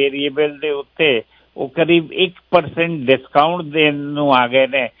 ਈਅਰ ਵੇਰੀਏਬਲ ਦੇ ਉੱਤੇ ਉਹ ਕਰੀਬ 1% ਡਿਸਕਾਊਂਟ ਦੇਣ ਨੂੰ ਆ ਗਏ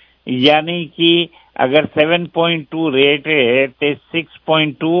ਨੇ। ਯਾਨੀ ਕਿ ਅਗਰ 7.2 ਰੇਟ ਹੈ ਤੇ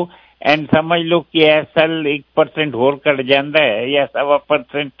 6.2 ਐਂਡ ਸਮਝ ਲਓ ਕਿ ਇਸ ਸਾਲ 1% ਹੋਰ ਘਟ ਜਾਂਦਾ ਹੈ ਜਾਂ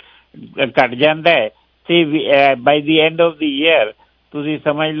 1.25% ਘਟ ਜਾਂਦਾ ਹੈ ਤੇ by the end of the year ਤੁਸੀਂ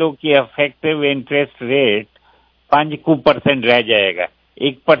ਸਮਝ ਲਓ ਕਿ ਇਫੈਕਟਿਵ ਇੰਟਰਸਟ ਰੇਟ 5% ਰਹਿ ਜਾਏਗਾ।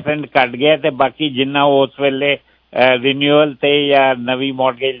 1% ਘਟ ਗਿਆ ਤੇ ਬਾਕੀ ਜਿੰਨਾ ਉਸ ਵੇਲੇ ਰਿਨਿਊਅਲ ਤੇ ਜਾਂ ਨਵੀਂ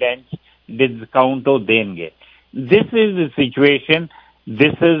ਮੌਰਗੇਜ ਲੈਣ ਡਿਸਕਾਊਂਟ ਉਹ ਦੇਣਗੇ। This is the situation,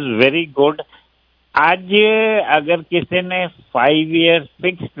 this is very good. ਅੱਜ अगर किसी ने 5 ईयर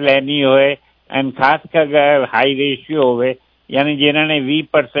फिक्स लेनी होए एंड खास कर अगर हाई रेशियो होवे, यानी जिन्होंने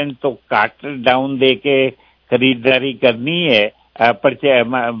 20% तो घट डाउन दे के खरीदारी करनी है,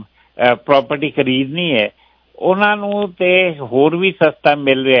 प्रॉपर्टी खरीदनी है, उन्होंने ते होर भी सस्ता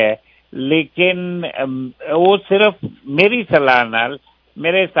मिल रहा है। लेकिन वो सिर्फ मेरी सलाह नाल,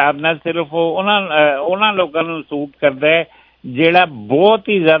 मेरे हिसाब नाल सिर्फ उन्होंने लोगों को सूट करता है ਜਿਹੜਾ ਬਹੁਤ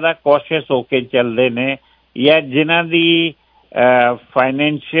ਹੀ ਜ਼ਿਆਦਾ ਕੌਸ਼ੀਅਸ ਹੋ ਕੇ ਚੱਲਦੇ ਨੇ ਜਾਂ ਜਿਨ੍ਹਾਂ ਦੀ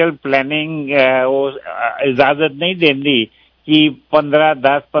ਫਾਈਨੈਂਸ਼ੀਅਲ ਪਲੈਨਿੰਗ ਉਹ ਇਜਾਜ਼ਤ ਨਹੀਂ ਦਿੰਦੀ ਕਿ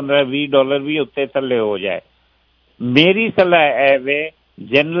 $15-$20 ਵੀ ਉੱਤੇ ਥੱਲੇ ਹੋ ਜਾਏ। ਮੇਰੀ ਸਲਾਹ ਹੈ ਵੇ,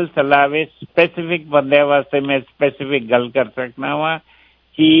 ਜਨਰਲ ਸਲਾਹ ਵੇ, ਸਪੈਸੀਫਿਕ ਬੰਦਿਆਂ ਵਾਸਤੇ ਮੈਂ ਸਪੈਸੀਫਿਕ ਗੱਲ ਕਰ ਸਕਦਾ ਵਾਂ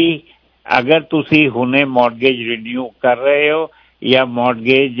ਕਿ ਅਗਰ ਤੁਸੀਂ ਹੁਣੇ ਮੌਰਗੇਜ ਰਿਨਿਊ ਕਰ ਰਹੇ ਹੋ ਜਾਂ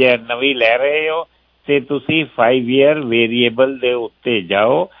ਮੌਰਗੇਜ ਨਵੀਂ ਲੈ ਰਹੇ ਹੋ ਤੇ ਤੁਸੀਂ 5 ਈਅਰ ਵੇਰੀਏਬਲ ਦੇ ਉੱਤੇ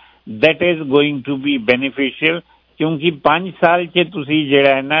ਜਾਓ। That is going to be beneficial, ਕਿਉਂਕਿ 5 ਸਾਲ 'ਚ ਤੁਸੀਂ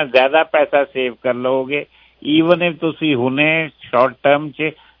ਜਿਹੜਾ ਹੈ ਨਾ ਜ਼ਿਆਦਾ ਪੈਸਾ ਸੇਵ ਕਰ ਲਓਗੇ। ਈਵਨ ਇਫ ਤੁਸੀਂ ਹੁਣੇ ਸ਼ਾਰਟ ਟਰਮ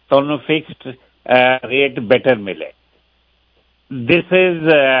 'ਚ ਤੁਹਾਨੂੰ ਫਿਕਸਡ ਰੇਟ ਬੈਟਰ ਮਿਲੇ। This is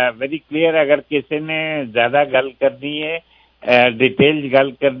very clear. अगर किसी ने ज्यादा गल करनी है, डिटेल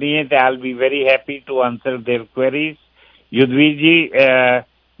गल करनी है, तो I will be very happy to answer their queries. Yudhvir ji,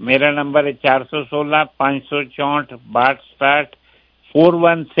 मेरा नंबर है 416 564 62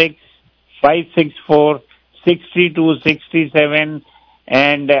 416-564-6267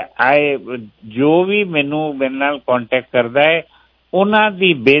 एंड जो भी मैनू मेरे नाल कॉन्टैक्ट करता है उन्हां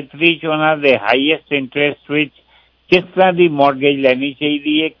दी बेहतरी च उन्हां दे हाईएस्ट इंटरेस्ट विच किस तरह की मॉर्गेज लैनी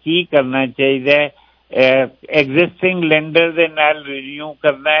चाहिए है, की करना चाहिए है, एग्जिस्टिंग लैंडर दे नाल रिन्यू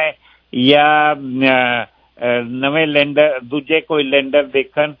करना है या नवे लैंडर दूजे कोई लैंडर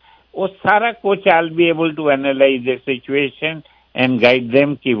देखन, वो सारा कुछ I will be able to analyse the situation and guide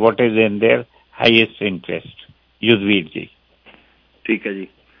them कि what is in their highest interest. Yudhvir ji, ठीक है जी,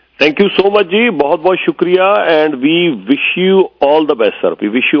 थैंक यू सो मच जी, बहुत बहुत शुक्रिया and we wish you all the best sir, we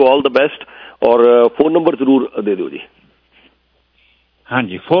wish you all the best. और phone number जरूर दे दो जी। हाँ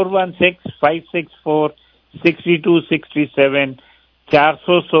जी, 416-564-6267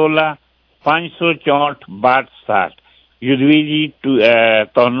 416 564 6267। युद्धवीर जी,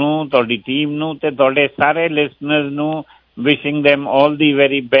 ਤੁਹਾਨੂੰ ਤੁਹਾਡੀ ਟੀਮ ਨੂੰ ਤੇ ਤੁਹਾਡੇ ਸਾਰੇ ਲਿਸਨਰਸ ਨੂੰ wishing them all the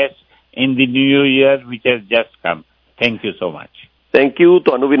very best in the new year which has just come. Thank you so much. Thank you,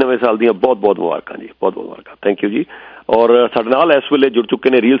 ਤੁਹਾਨੂੰ ਵੀ ਨਵੇਂ ਸਾਲ ਦੀਆਂ ਬਹੁਤ ਬਹੁਤ ਮੁਬਾਰਕਾਂ ਜੀ, ਬਹੁਤ ਬਹੁਤ ਮੁਬਾਰਕਾਂ। ਥੈਂਕ ਯੂ ਜੀ। ਔਰ ਸਾਡੇ ਨਾਲ ਇਸ ਵੇਲੇ ਜੁੜ ਚੁੱਕੇ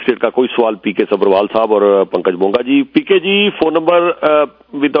ਨੇ ਰੀਅਲ ਸਟੇਟ ਦਾ ਕੋਈ ਸਵਾਲ ਪੀਕੇ ਸਬਰਵਾਲ ਸਾਹਿਬ ਔਰ ਪੰਕਜ ਮੋਂਗਾ ਜੀ। ਪੀਕੇ ਜੀ, ਫੋਨ ਨੰਬਰ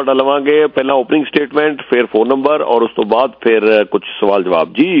ਵੀ ਤੁਹਾਡਾ ਲਵਾਂਗੇ, ਪਹਿਲਾਂ ਓਪਨਿੰਗ ਸਟੇਟਮੈਂਟ, ਫਿਰ ਫੋਨ ਨੰਬਰ ਔਰ ਉਸ ਤੋਂ ਬਾਅਦ ਫਿਰ ਕੁਝ ਸਵਾਲ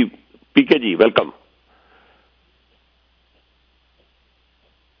ਜਵਾਬ ਜੀ। ਪੀਕੇ ਜੀ, ਵੈਲਕਮ।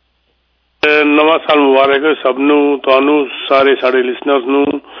 ਨਵਾਂ ਸਾਲ ਮੁਬਾਰਕ ਸਭ ਨੂੰ, ਤੁਹਾਨੂੰ ਸਾਰੇ ਸਾਡੇ ਲਿਸਨਰਸ ਨੂੰ,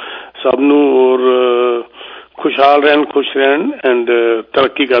 ਸਭ ਨੂੰ, ਔਰ खुशहाल रहन, खुश रहन एंड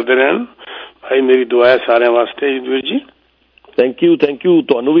तरक्की करते रहन। भाई मेरी दुआ है सारे वास्ते। युद्धवीर जी, थैंक यू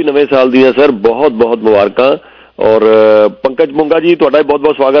ਤੁਹਾਨੂੰ ਵੀ ਨਵੇਂ ਸਾਲ ਦੀਆਂ ਸਰ ਬਹੁਤ ਬਹੁਤ ਮੁਬਾਰਕਾਂ। ਔਰ ਪੰਕਜ ਮੋਂਗਾ ਜੀ, ਤੁਹਾਡਾ ਬਹੁਤ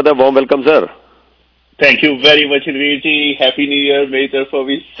ਬਹੁਤ ਸਵਾਗਤ ਹੈ, warm welcome sir. Thank you very much Yudhvir ji, happy new year मेरी तरफों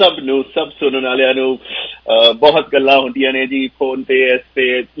भी सब सुनने वालियां नूं। बहुत गल्लां हुंदियां ने जी फोन ते, इस ते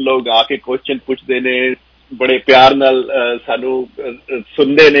लोग आके क्वेश्चन पुछदे ने, बड़े प्यार नाल सानू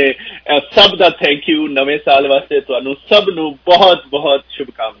सुनते ने, सब दा थैंक यू। नवे साल वास्ते तुहानू सब नू बहुत बहुत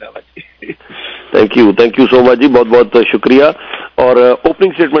शुभकामनावां जी। थैंक यू सो मच जी, बहुत बहुत शुक्रिया। और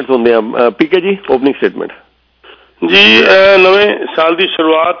ओपनिंग स्टेटमेंट सुनते हैं पीके जी, ओपनिंग स्टेटमेंट जी। नवे साल की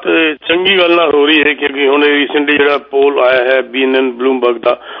शुरुआत चंगी गल नाल हो रही है क्योंकि हुण रिसेंटली जिहड़ा पोल आया है BNN ब्लूमबर्ग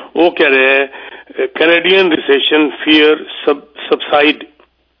का, वो कह रहा है कैनेडियन रिसेशन फियर सबसाइड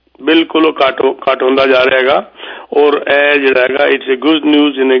बिल्कुल घट होंदा जा रहा है। और जिहड़ा है it's a good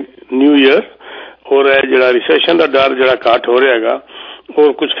news in a new year. और जिहड़ा रिसेशन का डर जिहड़ा घट हो रहा है और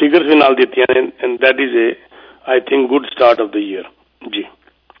कुछ फिगर्स भी नाल दित्तियां ने and that is a I think good start of the year जी।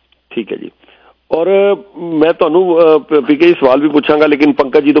 ठीक है जी। और मैं तुहानू पीके जी सवाल भी पूछांगा, लेकिन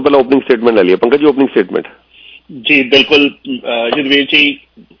पंकज जी तो पहले ओपनिंग स्टेटमेंट ले लिया। पंकज जी, ओपनिंग स्टेटमेंट जी। बिल्कुल युद्धवीर जी,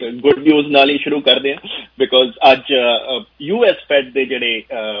 गुड न्यूज़ नाल ही शुरू करते हैं बिकॉज अज US फैड दे जिहड़े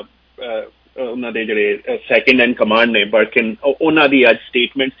ਉਹਨਾਂ ਦੇ ਜਿਹੜੇ ਸੈਕੰਡ ਇਨ ਕਮਾਂਡ ਨੇ ਬਰਕਿਨ, ਉਹਨਾਂ ਦੀ ਅੱਜ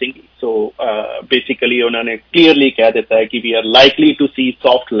ਸਟੇਟਮੈਂਟ ਸੀਗੀ। ਸੋ ਬੇਸਿਕਲੀ ਉਹਨਾਂ ਨੇ ਕਲੀਅਰਲੀ ਕਹਿ ਦਿੱਤਾ ਹੈ ਕਿ we are likely to see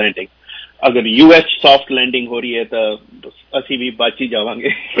soft landing. अगर US सॉफ्ट लैंडिंग हो रही है तो असी भी बच ही जावांगे।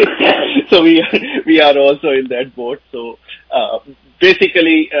 So we are also in that boat. So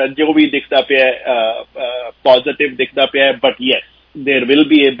basically जो भी दिखता पे पॉजिटिव दिखता पे, but yes there will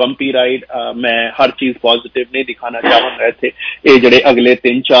be a bumpy ride. मैं हर चीज पॉजिटिव नहीं दिखाना चाहूंगा इत्थे। ये जिहड़े अगले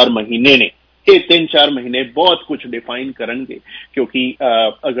 3-4 महीने ने, ये 3-4 महीने बहुत कुछ डिफाइन करनगे क्योंकि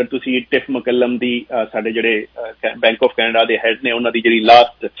अगर तुसी टिफ मकलम दी साडे जिहड़े बैंक ऑफ कैनेडा दे हेड ने, उन्हां दी जिहड़ी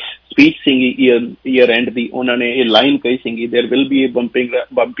लास्ट स्पीच सीगी ईयर एंड दी, उन्होंने ये लाइन कही सीगी, there will be a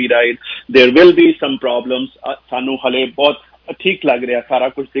bumpy ride, there will be some problems. सानू हले बहुत ठीक लग रहा, सारा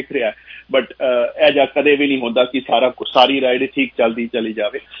कुछ दिख रहा है, बट ऐजा कदे भी नहीं होता कि सारी राइड ठीक चलती चली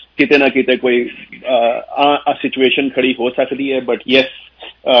जाए। किते ना किते कोई सिचुएशन खड़ी हो सकती है, but yes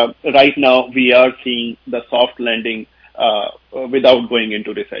right now we are seeing the soft landing without going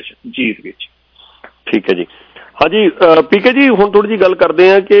into recession जी। ठीक है जी। हाँ जी पीके जी, हुण थोड़ी जी गल करते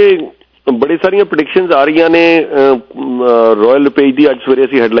हैं कि बड़ी सारियां प्रेडिक्शनस आ रही ने। रॉयल लिपेज की अज सवेरे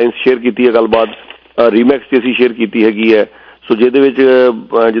असीं हैडलाइनस शेयर की है, गलबात रीमैक्स से असीं शेयर की हैगी है। सो जिहदे विच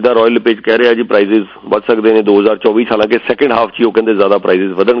जिद्दां रॉयल लिपेज कह रहा जी प्राइजेस वध सकते हैं 2024, हालांकि सैकेंड हाफ च वो कहते ज़्यादा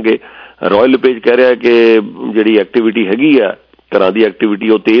प्राइजेस वधणगे। रॉयल लिपेज कह रहा है कि जिहड़ी एक्टिविटी हैगी है, घरां दी एक्टिविटी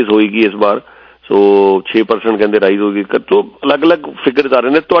वो तेज़ होएगी इस बार। सो 6% कहते राइज होगी। तो अलग अलग फिगर्स आ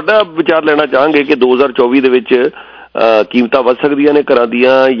रहे हैं, तुहाडा विचार लेना चाहांगे कि 2024 दे विच कीमतां वध सकदियां ने घरां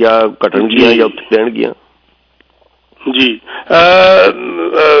दियां या घटणगियां या उत्थे रहणगियां जी।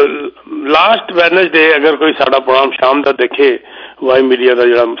 लास्ट वेडनेसडे अगर कोई साडा प्रोग्राम शाम का देखे वाई मीडिया का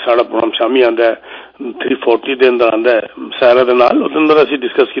जो साड़ा प्रोग्राम शामी आता है 340 के अंदर आता है सारा के नाल उस अंदर असी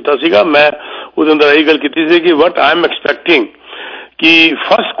डिस्कस किया। मैं उस अंदर यही गल की कि वट आई एम एक्सपैक्टिंग कि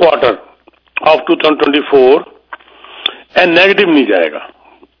first quarter of 2024 A negative नहीं जाएगा।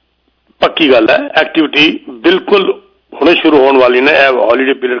 पक्की गल है, एक्टिविटी बिल्कुल हुणे शुरू होने वाली ने,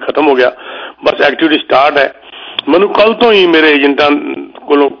 हॉलीडे पीरियड खत्म हो गया, बस एक्टिविटी स्टार्ट है। मैनू कल तो ही मेरे एजेंटा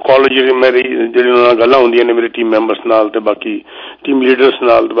को कॉलेज मेरी जी गल्लां होंदियां ने मेरे टीम मैंबर्स नाल ते बाकी टीम लीडर्स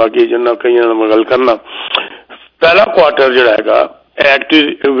नाल ते बाकी एजेंट नाल कई नाल गल करना। पहला क्वार्टर जिहड़ा हैगा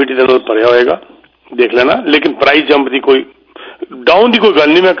एक्टिविटी दे नाल भरिया होएगा, देख लेना। लेकिन प्राइस जंप की कोई डाउन की कोई गल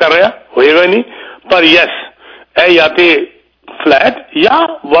नहीं मैं कर रहा, होएगा नहीं, पर यस ए या तो फ्लैट या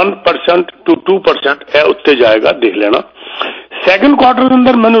 1% to 2% ए उत्ते जाएगा, देख लेना। सैकेंड क्वार्टर के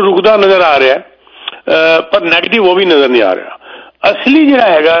अंदर मैनू रुकदा नजर आ रहा है, पर नैगेटिव वो भी नजर नहीं आ रहा। असली जिहड़ा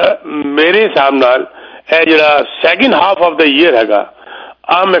हैगा मेरे हिसाब नाल ए जिहड़ा second half of the year हैगा,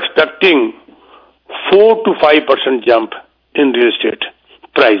 I am expecting 4 to 5% jump in real estate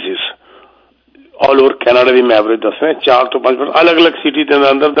prices all over Canada की। मैं एवरेज दस रहा 4 to 5%, अलग अलग सिटी के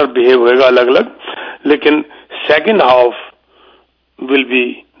अंदर बिहेव होएगा अलग अलग, लेकिन second half will be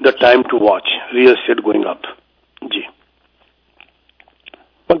the time to watch real estate going up ji.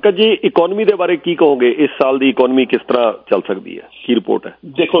 Pankaj ji, economy के बारे की कहोगे? इस साल की इकोनॉमी किस तरह चल सकती है, की रिपोर्ट है?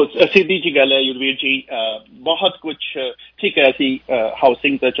 देखो सीधी जी गल है युद्धवीर जी, बहुत कुछ ठीक है। असी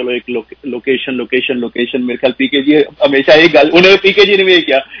हाउसिंग तो चलो एक लोकेशन मेरे ख्याल पीके जी हमेशा ये गल उन्हें पीके जी ने भी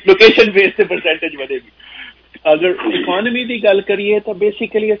किया, लोकेशन बेस से परसेंटेज बढ़ेगी। अगर इकोनॉमी की गल करिए तो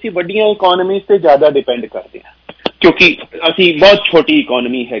बेसिकली असी वड्डियां इकोनॉमीज से ज्यादा डिपेंड करते हैं, क्योंकि असी बहुत छोटी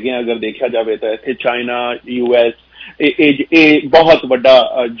इकोनॉमी है। अगर देखा जाए तो इतने चाइना, यूएस, बहुत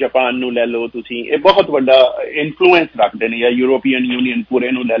बड़ा जापान नू ले लो तुसी, ये बहुत बड़ा इन्फ्लुएंस रखते हैं, या यूरोपीयन यूनियन पूरे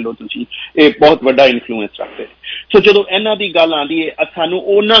नू ले लो तुसी, ये बहुत बड़ा इन्फ्लुएंस रखते हैं। सो जो इन्हां दी गल आती है सानू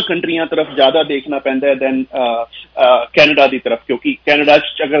उन्हां कंट्रियां तरफ ज्यादा देखना पैंदा है दैन कैनेडा की तरफ, क्योंकि कैनेडा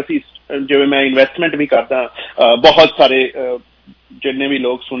अगर जिवें मैं इन्वेस्टमेंट भी करदा, बहुत सारे जिन्ने भी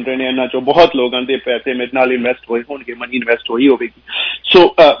लोग सुन रहे हैं इन्हां चो बहुत लोगों के पैसे मेरे नाल इन्वेस्ट होए होणगे, मनी इन्वेस्ट होई होगी। सो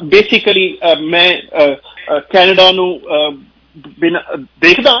बेसिकली मैं कैनेडा नू बिना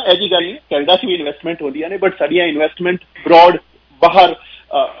देखदा, ऐसी गल नहीं, कैनेडा से भी इन्वेस्टमेंट होंदियां ने, बट साडियां इन्वेस्टमेंट ब्रॉड बाहर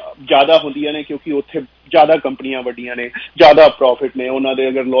ज्यादा होंदियां ने, क्योंकि उत्थे ज्यादा कंपनियां वड्डियां ने, ज्यादा प्रॉफिट ने, उन्हां दे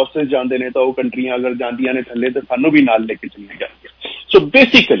अगर लॉसेस जांदे ने तो वो कंट्रियां अगर जांदियां ने थल्ले तो सानू भी नाल लेके चलियां जांदियां। सो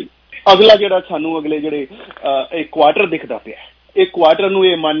बेसिकली अगला जिहड़ा सानू अगले जिहड़े एक क्वार्टर दिखदा पिया, एक क्वार्टर नू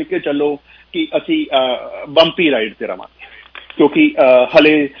ये मान के चलो कि असी बंपी राइड ते रवांगे, क्योंकि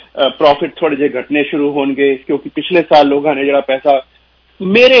हले प्रॉफिट थोड़े जे घटने शुरू होंगे, क्योंकि पिछले साल लोगों ने जरा पैसा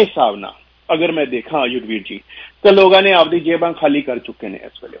मेरे हिसाब ना अगर मैं देखा युद्धवीर जी तो लोगों ने आपकी जेबां खाली कर चुके हैं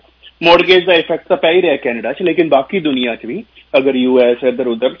इस वेले। मोर्गेज का इफेक्ट तो पै ही रहा कैनेडा च, लेकिन बाकी दुनिया च भी अगर यूएस इधर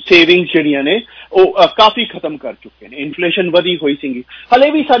उधर सेविंग्स जिहड़ियां ने वो काफी खत्म कर चुके हैं। इन्फ्लेशन वधी हुई सी, हले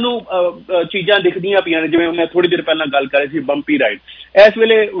भी सानू चीज़ां दिखदियां पियां ने, जिवें मैं थोड़ी देर पहला गल कर रही थी बंपी राइड। इस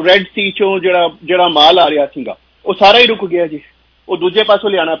वेले रेड सी चों जिहड़ा माल आ रहा सीगा वो सारा ही रुक गया जी, वो दूजे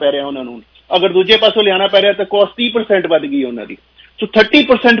पासों लियाना पै रहा उन्होंने। अगर दूजे पासों लियाना पै रहा तो कॉस्ट 30% वध गई उन्होंने। सो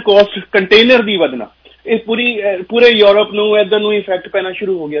 30% कॉस्ट कंटेनर की वधना, ये पूरे यूरोप नू इधर नू इफेक्ट पैना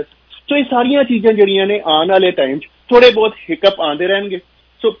शुरू हो गया। सो ये सारिया चीज़ां जिहड़ियां ने आने वाले टाइम थोड़े बहुत हिकअप आते रहेंगे।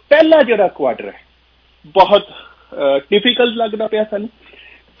 सो पहला जिहड़ा क्वार्टर है बहुत डिफिकल्ट लगता पाया सानू,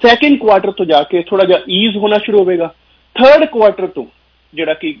 सैकेंड क्वार्टर तो जाके थोड़ा जा ईज होना शुरू होगा, थर्ड क्वार्टर तो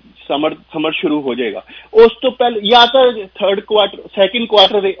जिहड़ा कि समर शुरू हो जाएगा, उस तो पहले या तो थर्ड क्वार्टर सैकेंड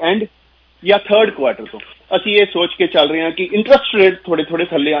क्वार्टर के एंड या थर्ड क्वार्टर तो असी ये सोच के चल रहे हैं कि इंटरेस्ट रेट थोड़े थोड़े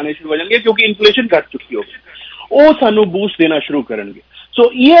थल्ले आने शुरू हो जाएंगे, क्योंकि इन्फ्लेशन घट चुकी होगी, वो सानू बूस्ट देना शुरू करेंगे। सो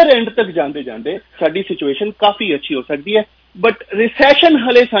ईयर एंड तक जाते जाते साडी सिचुएशन काफी अच्छी हो सकती है, बट रिसेशन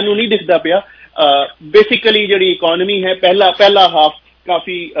हले सानू नहीं दिखता पिया। बेसिकली जिहड़ी इकोनॉमी है पहला हाफ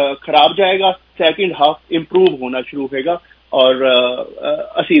काफी खराब जाएगा, सैकेंड हाफ इंप्रूव होना शुरू होगा और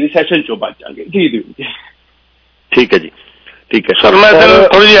असी रिसेशन चो बच जाएंगे। जी जी ठीक है जी, ठीक है सर। मैं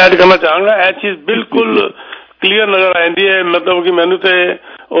थोड़ी जी ऐड करना चाहूंगा, यह चीज बिल्कुल क्लीयर नजर आती है, मतलब कि मैनू तो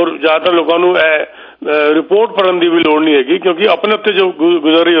और ज्यादातर लोगों को रिपोर्ट पढ़ने की भी लोड़ नहीं हैगी, क्योंकि अपने उत्ते जो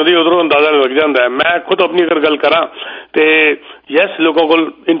गुजर रही होती उधरों अंदाजा लग जाता है। मैं खुद अपनी अगर गल करा तो यस लोगों को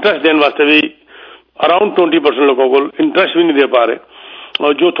इंटरेस्ट देने वास्ते भी अराउंड 20% लोगों को इंटरेस्ट भी नहीं दे पा रहे,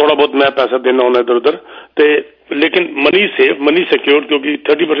 और जो थोड़ा बहुत मैं पैसा देना होना इधर उधर ते, लेकिन मनी सेफ मनी सिक्योर्ड, क्योंकि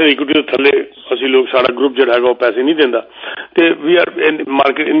 30% इक्विटी तो थले असं लोग सारा ग्रुप जो है वो पैसे नहीं देता, तो वी आर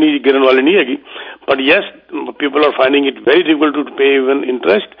मार्केट इन्नी गिरन वाली नहीं हैगी। But yes people are finding it very difficult to pay even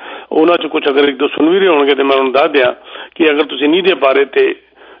interest. उन्होंने कुछ अगर एक दो सुन भी रहे होंगे तो मैं उन्होंने दस दिया कि अगर तुम नहीं दे पा रहे तो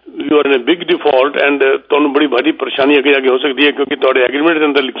you are in a big default and ਤੁਹਾਨੂੰ ਬੜੀ ਭਾਰੀ ਪਰੇਸ਼ਾਨੀ ਅੱਗੇ ਜਾ ਕੇ ਹੋ ਸਕਦੀ ਹੈ, ਕਿਉਂਕਿ ਤੁਹਾਡੇ ਐਗਰੀਮੈਂਟ ਦੇ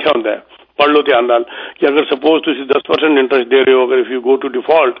ਅੰਦਰ ਲਿਖਿਆ ਹੁੰਦਾ ਹੈ, ਪੜ੍ਹ ਲਓ ਧਿਆਨ ਨਾਲ, ਕਿ ਅਗਰ ਸਪੋਜ਼ ਤੁਸੀਂ 10% ਇੰਟਰਸਟ ਦੇ ਰਹੇ ਹੋ, ਅਗਰ if you go to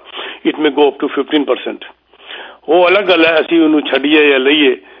default it may go up to 15%। ਉਹ ਅਲੱਗ ਗੱਲ ਹੈ, ਅਸੀਂ ਉਹਨੂੰ ਛੱਡੀਏ ਜਾਂ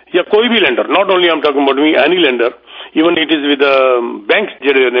ਲਈਏ, ਜਾਂ ਕੋਈ ਵੀ lender, not only am talking about me, any lender, even it is with banks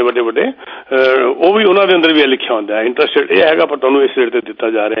ਜਿਹੜੇ ਨੇ ਵੱਡੇ ਵੱਡੇ, ਉਹ ਵੀ ਉਹਨਾਂ ਦੇ ਅੰਦਰ ਵੀ ਇਹ ਲਿਖਿਆ ਹੁੰਦਾ ਹੈ ਇੰਟਰਸਟ ਰੇਟ ਇਹ ਹੈਗਾ, ਪਰ ਤੁਹਾਨੂੰ ਇਸ ਰੇਟ ਤੇ ਦਿੱਤਾ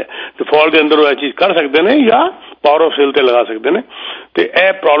ਜਾ ਰਿਹਾ ਹੈ। ਡਿਫਾਲਟ ਦੇ ਅੰਦਰ ਉਹ ਇਹ ਚੀਜ਼ ਕਰ ਸਕਦੇ ਨੇ ਜਾਂ ਪਾਵਰ ਆਫ ਸੇਲ ਤੇ ਲਗਾ ਸਕਦੇ ਨੇ, ਤੇ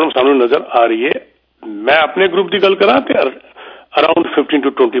ਇਹ ਪ੍ਰੋਬਲਮ ਸਾਨੂੰ ਨਜ਼ਰ ਆ ਰਹੀ ਹੈ। ਮੈਂ ਆਪਣੇ ਗਰੁੱਪ ਦੀ ਗੱਲ ਕਰਾਂ ਤੇ ਅਰਾਊਂਡ 15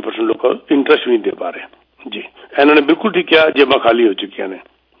 to 20% ਲੋਕ ਇੰਟਰਸਟ ਵੀ ਨਹੀਂ ਦੇ ਪਾ ਰਹੇ ਜੀ। ਇਹਨਾਂ ਨੇ ਬਿਲਕੁਲ ਠੀਕ ਕਿਹਾ, ਜੇਬਾਂ ਖਾਲੀ ਹੋ ਚੁੱਕੀਆਂ ਨੇ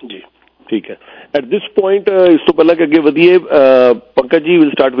ਜੀ। ਠੀਕ ਹੈ। ਐਟ ਦਿਸ ਪੁਆਇੰਟ ਇਸ ਤੋਂ ਪਹਿਲਾਂ ਕਿ ਅੱਗੇ ਵਧੀਏ, ਪੰਕਜ ਜੀ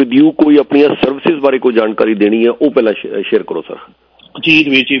ਵਿਲ ਸਟਾਰਟ ਵਿਦ ਯੂ। ਕੋਈ ਆਪਣੀਆਂ ਸਰਵਿਸਿਜ਼ ਬਾਰੇ ਕੋਈ ਜਾਣਕਾਰੀ ਦੇਣੀ ਹੈ ਉਹ ਪਹਿਲਾਂ ਸ਼ੇਅਰ ਕਰੋ ਸਰ। ਜੀ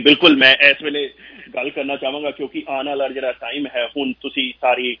ਵੀਰ ਜੀ, ਬਿਲਕੁਲ ਮੈਂ ਇਸ ਵੇਲੇ ਗੱਲ ਕਰਨਾ ਚਾਹਾਂਗਾ, ਕਿਉਂਕਿ ਆਉਣ ਵਾਲਾ ਜਿਹੜਾ ਟਾਈਮ ਹੈ, ਹੁਣ ਤੁਸੀਂ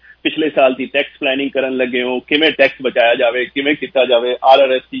ਸਾਰੀ ਪਿਛਲੇ ਸਾਲ ਦੀ ਟੈਕਸ ਪਲੈਨਿੰਗ ਕਰਨ ਲੱਗੇ ਹੋ, ਕਿਵੇਂ ਟੈਕਸ ਬਚਾਇਆ ਜਾਵੇ, ਕਿਵੇਂ ਕੀਤਾ ਜਾਵੇ।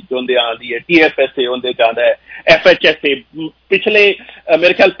 RRSP ਉਹਦੇ ਆਉਂਦੀ ਹੈ, TFSA ਉਹਦੇ ਜਾਂਦਾ ਹੈ, FHSA ਪਿਛਲੇ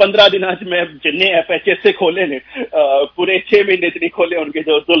ਮੇਰੇ ਖਿਆਲ 15 ਦਿਨਾਂ 'ਚ ਮੈਂ ਜਿੰਨੇ FHSA ਖੋਲੇ ਨੇ, ਪੂਰੇ 6 ਮਹੀਨੇ 'ਚ ਨਹੀਂ ਖੋਲੇ ਹੋਣਗੇ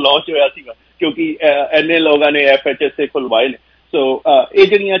ਜੋ ਉਦੋਂ ਲਾਂਚ ਹੋਇਆ ਸੀਗਾ, ਕਿਉਂਕਿ ਇੰਨੇ ਲੋਕਾਂ ਨੇ FHSA ਖੁਲਵਾਏ ਨੇ। ਸੋ ਇਹ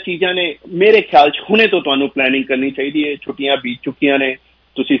ਜਿਹੜੀਆਂ ਚੀਜ਼ਾਂ ਨੇ ਮੇਰੇ ਖਿਆਲ 'ਚ ਹੁਣੇ ਤੋਂ ਤੁਹਾਨੂੰ ਪਲੈਨਿੰਗ ਕਰਨੀ ਚਾਹੀਦੀ ਹੈ। ਛੁੱਟੀਆਂ ਬੀਤ ਚੁੱਕੀਆਂ ਨੇ,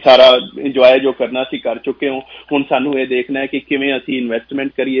 ਤੁਸੀਂ ਸਾਰਾ ਇੰਜੋਏ ਜੋ ਕਰਨਾ ਸੀ ਕਰ ਚੁੱਕੇ ਹੋ। ਹੁਣ ਸਾਨੂੰ ਇਹ ਦੇਖਣਾ ਹੈ ਕਿ ਕਿਵੇਂ ਅਸੀਂ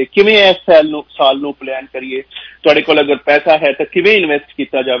ਇਨਵੈਸਟਮੈਂਟ ਕਰੀਏ, ਕਿਵੇਂ ਇਸ ਸਾਲ ਨੂੰ ਪਲਾਨ ਕਰੀਏ। ਤੁਹਾਡੇ ਕੋਲ ਅਗਰ ਪੈਸਾ ਹੈ ਤਾਂ ਕਿਵੇਂ ਇਨਵੈਸਟ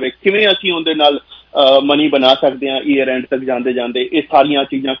ਕੀਤਾ ਜਾਵੇ, ਕਿਵੇਂ ਅਸੀਂ ਉਹਦੇ ਨਾਲ ਮਨੀ ਬਣਾ ਸਕਦੇ ਹਾਂ ਈਅਰ ਐਂਡ ਤੱਕ ਜਾਂਦੇ ਜਾਂਦੇ। ਇਹ ਸਾਰੀਆਂ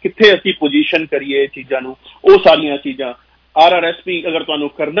ਚੀਜ਼ਾਂ ਕਿੱਥੇ ਅਸੀਂ ਪੋਜੀਸ਼ਨ ਕਰੀਏ ਚੀਜ਼ਾਂ ਨੂੰ, ਉਹ ਸਾਰੀਆਂ ਚੀਜ਼ਾਂ। RRSP ਅਗਰ ਤੁਹਾਨੂੰ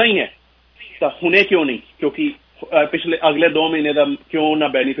ਕਰਨਾ ਹੀ ਹੈ ਤਾਂ ਹੁਣੇ ਕਿਉਂ ਨਹੀਂ, ਕਿਉਂਕਿ ਪਿਛਲੇ ਅਗਲੇ 2 ਮਹੀਨੇ ਦਾ ਕਿਉਂ ਨਾ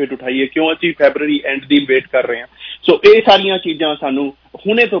ਬੈਨੀਫਿਟ ਉਠਾਈਏ, ਕਿਉਂ ਅਸੀਂ ਫੈਬਰਰੀ ਐਂਡ ਦੀ ਵੇਟ ਕਰ ਰਹੇ ਹਾਂ। ਸੋ ਇਹ ਸਾਰੀਆਂ ਚੀਜ਼ਾਂ ਸਾਨੂੰ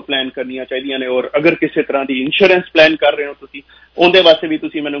ਹੁਣੇ ਤੋਂ ਪਲਾਨ ਕਰਨੀਆਂ ਚਾਹੀਦੀਆਂ ਨੇ। ਔਰ ਅਗਰ ਕਿਸੇ ਤਰ੍ਹਾਂ ਦੀ ਇੰਸ਼ੋਰੈਂਸ ਪਲਾਨ ਕਰ ਰਹੇ ਹੋ ਤੁਸੀਂ, ਉਹਦੇ ਵਾਸਤੇ ਵੀ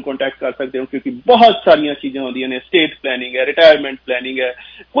ਤੁਸੀਂ ਮੈਨੂੰ ਕੰਟੈਕਟ ਕਰ ਸਕਦੇ ਹੋ, ਕਿਉਂਕਿ ਬਹੁਤ ਸਾਰੀਆਂ ਚੀਜ਼ਾਂ ਹੁੰਦੀਆਂ ਨੇ। ਸਟੇਟ ਪਲੈਨਿੰਗ ਹੈ, ਰਿਟਾਇਰਮੈਂਟ ਪਲੈਨਿੰਗ ਹੈ,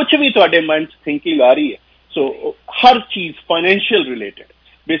 ਕੁਛ ਵੀ ਤੁਹਾਡੇ ਮਾਈਂਡ 'ਚ ਥਿੰਕਿੰਗ ਆ ਰਹੀ ਹੈ। ਸੋ ਹਰ ਚੀਜ਼ ਫਾਈਨੈਂਸ਼ੀਅਲ ਰਿਲੇਟਡ,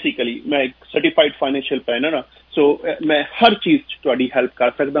 ਬੇਸਿਕਲੀ ਮੈਂ ਇੱਕ ਸਰਟੀਫਾਈਡ ਫਾਈਨੈਂਸ਼ੀਅਲ ਪਲੈਨਰ ਹਾਂ। ਸੋ ਮੈਂ ਹਰ ਚੀਜ਼ 'ਚ ਤੁਹਾਡੀ ਹੈਲਪ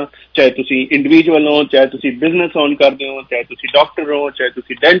ਕਰ ਸਕਦਾ, ਚਾਹੇ ਤੁਸੀਂ ਇੰਡੀਵਿਜੂਅਲ ਹੋ, ਚਾਹੇ ਤੁਸੀਂ ਬਿਜ਼ਨਸ ਓਨ ਕਰਦੇ ਹੋ, ਚਾਹੇ ਤੁਸੀਂ ਡਾਕਟਰ ਹੋ, ਚਾਹੇ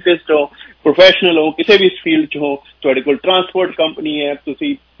ਤੁਸੀਂ ਡੈਂਟਿਸਟ ਹੋ, ਪ੍ਰੋਫੈਸ਼ਨਲ ਹੋ, ਕਿਸੇ ਵੀ ਫੀਲਡ 'ਚ ਹੋ। ਤੁਹਾਡੇ ਕੋਲ ਟਰਾਂਸਪੋਰਟ ਕੰਪਨੀ ਹੈ,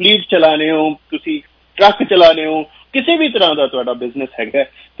 ਤੁਸੀਂ ਫਲੀਟ ਚਲਾਉਂਦੇ ਹੋ, ਤੁਸੀਂ ਟਰੱਕ ਚਲਾਉਂਦੇ ਹੋ, ਕਿਸੇ ਵੀ ਤਰ੍ਹਾਂ ਦਾ ਤੁਹਾਡਾ ਬਿਜ਼ਨਸ ਹੈਗਾ,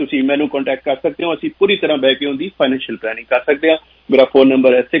 ਤੁਸੀਂ ਮੈਨੂੰ ਕੰਟੈਕਟ ਕਰ ਸਕਦੇ ਹੋ। ਅਸੀਂ ਪੂਰੀ ਤਰ੍ਹਾਂ ਬਹਿ ਕੇ ਉਹਦੀ ਫਾਈਨੈਂਸ਼ੀਅਲ ਪਲੈਨਿੰਗ ਕਰ ਸਕਦੇ ਹਾਂ। ਮੇਰਾ ਫੋਨ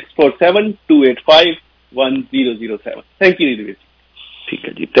ਨੰਬਰ ਹੈ 6472851007। ਥੈਂਕ ਯੂ ਜੀ। ठीक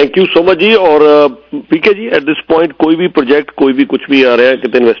है जी, थैंक यू सो मच जी। और PK ji, at this point कोई भी प्रोजेक्ट, कोई भी कुछ भी आ रहा है कि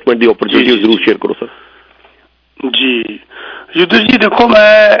इन्वेस्टमेंट की अपॉर्चुनिटी जरूर शेयर करो सर जी। युद्धेश जी देखो,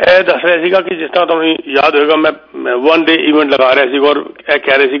 मैं ये दस रहा सीगा कि जिस तरह तुम्हें याद होगा, मैं 1 डे इवेंट लगा रहा सी और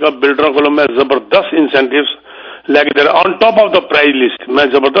कह रहे सी बिल्डरों को मैं जबरदस्त इंसेंटिव्स लैके दे रहा on top of the price list. मैं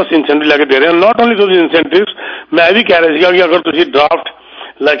जबरदस्त इंसेंटिव लैके दे रहा। नॉट ओनली दोज इंसेंटिव्स, मैं भी कह रहा सीगा कि अगर तुम ड्राफ्ट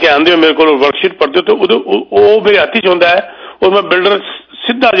लैके आते हो, मेरे को वर्कशीट पढ़ते हो, तो वो मेरे हाथ च होंदा है और मैं बिल्डर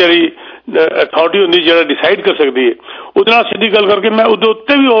सीधा जी अथॉरिटी होंगी जो डिसाइड कर सकती है, उसदे नाल सीधी गल करके मैं उसदे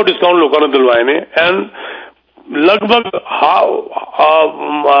उत्ते भी और डिस्काउंट लोगों ने दिलवाए ने। एंड लगभग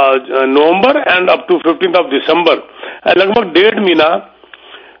नवंबर एंड अप टू 15 दिसंबर लगभग 1.5 महीना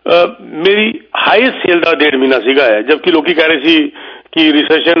मेरी हाईएस्ट सेल का 1.5 महीना सीगा है। जबकि लोग कह रहे सी कि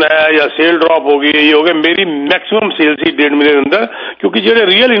रिसेशन है या सेल ड्रॉप हो गई, ये हो गया। मेरी मैक्सिमम सेल सी 1.5 महीने के अंदर, क्योंकि जो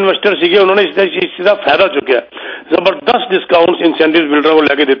रियल इन्वेस्टर सीगे उन्होंने इस चीज का फायदा चुकया। जबरदस्त डिस्काउंट इंसेंटिव बिल्डर को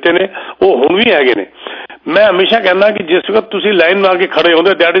लैके दिते ने, वो हुण भी हैगे ने। मैं हमेशा कहना कि जिस वक्त तुसी लाइन बना के खड़े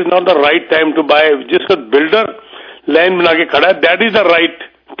होंदे, that is not the right time to buy. जिस वक्त बिल्डर लाइन बना के खड़ा है, that is the right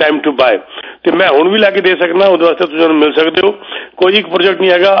time to buy. तो मैं हुण भी लैके दे सकना, उस वास्ते तुसीं मिल सकते हो। कोई एक प्रोजेक्ट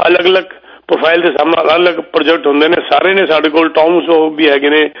नहीं हैगा, अलग अलग प्रोफाइल के सामने अलग अलग प्रोजेक्ट होंगे ने। सारे ने साडे कोल टाउन्स भी हैगे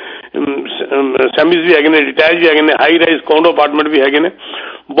ने, सैमीज भी हैगे ने, डिटैच भी हैगे ने, हाई राइज कॉन्डो अपार्टमेंट भी हैगे ने।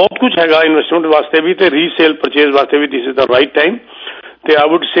 बहुत कुछ हैगा इन्वेस्टमेंट वास्ते भी, तो रीसेल परचेज वास्ते भी। This is the right time. तो I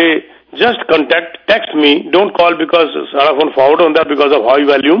would say just contact, text me, don't call because सारा phone forward on that because of high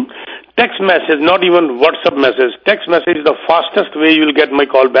volume. Text message, not even WhatsApp message. Text message is the fastest way you will get my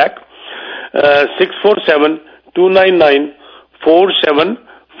call back.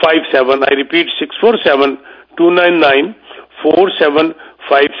 647-299-4757. I repeat,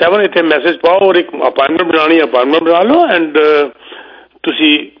 647-299-4757. इतने message पाओ और एक appointment बनानी, appointment बना लो and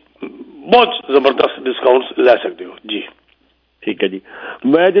तुसी बहुत जबरदस्त discounts ले सकते हो जी। ठीक है जी।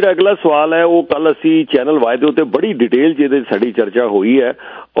 मैं जो अगला सवाल है वो कल असी चैनल वाई के उत्ते बड़ी डिटेल च साड़ी चर्चा हुई है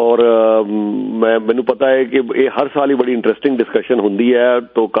और मैनू पता है कि ये हर साल ही बड़ी इंटरेस्टिंग डिस्कशन होंदी है।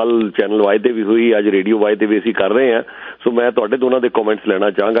 तो कल चैनल वाई ते भी हुई, अज रेडियो वाई ते भी असी कर रहे हैं। सो मैं तुहाडे दोनों के कॉमेंट्स लेना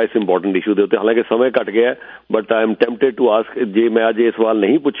चाहांगा इस इंपॉर्टेंट इशू के उत्ते। हालांकि समय घट गया, but I am tempted to ask, जे मैं अज ये सवाल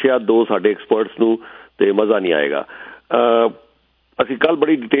नहीं पूछया दो साडे एक्सपर्ट्स नू ते मज़ा नहीं आएगा। ਅਸੀਂ ਕੱਲ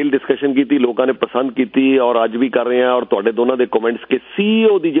ਬੜੀ ਡਿਟੇਲ ਡਿਸਕਸ਼ਨ ਕੀਤੀ, ਲੋਕਾਂ ਨੇ ਪਸੰਦ ਕੀਤੀ ਔਰ ਅੱਜ ਵੀ ਕਰ ਰਹੇ ਹਾਂ। ਔਰ ਤੁਹਾਡੇ ਦੋਨਾਂ ਦੇ ਕਮੈਂਟਸ ਕਿ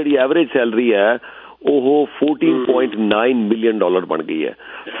CEO ਦੀ ਜਿਹੜੀ ਐਵਰੇਜ ਸੈਲਰੀ ਹੈ ਉਹ $14.9 ਮਿਲੀਅਨ ਬਣ ਗਈ ਹੈ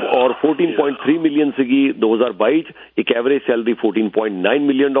ਔਰ 14.3 ਮਿਲੀਅਨ ਸੀਗੀ 2022 ਚ। ਇੱਕ ਐਵਰੇਜ ਸੈਲਰੀ $14.9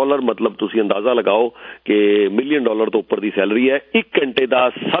 ਮਿਲੀਅਨ, ਮਤਲਬ ਤੁਸੀਂ ਅੰਦਾਜ਼ਾ ਲਗਾਓ ਕਿ $1 ਮਿਲੀਅਨ ਤੋਂ ਉੱਪਰ ਦੀ ਸੈਲਰੀ ਹੈ। 1 ਘੰਟੇ ਦਾ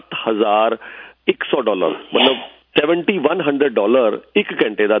 $7,100, ਮਤਲਬ $7,100 1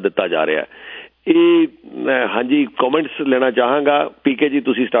 ਘੰਟੇ ਦਾ ਦਿੱਤਾ ਜਾ ਰਿਹਾ ਹੈ। ਇਹ ਹਾਂਜੀ ਕਮੈਂਟਸ ਲੈਣਾ ਚਾਹਾਂਗਾ। ਪੀਕੇ ਜੀ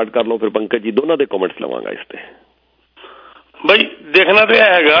ਤੁਸੀਂ ਸਟਾਰਟ ਕਰ ਲਓ, ਫਿਰ ਪੰਕਜ ਜੀ, ਦੋਨਾਂ ਦੇ ਕਮੈਂਟਸ ਲਵਾਂਗਾ ਇਸ ਤੇ। ਬਈ ਦੇਖਣਾ ਤੇ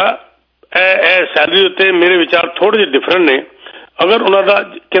ਹੈਗਾ ਇਹ ਸੈਲਰੀ ਉੱਤੇ ਮੇਰੇ ਵਿਚਾਰ ਥੋੜੇ ਜਿਹੇ ਡਿਫਰੈਂਟ ਨੇ। ਅਗਰ ਉਹਨਾਂ ਦਾ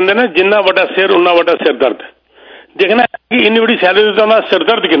ਕਹਿੰਦੇ ਨਾ ਜਿੰਨਾ ਵੱਡਾ ਸਿਰ ਉਨਾ ਵੱਡਾ ਸਿਰ ਦਰਦ, ਦੇਖਣਾ ਕਿ ਇੰਨੀ ਵੱਡੀ ਸੈਲਰੀ ਉੱਤੇ ਉਹਨਾਂ ਦਾ ਸਿਰ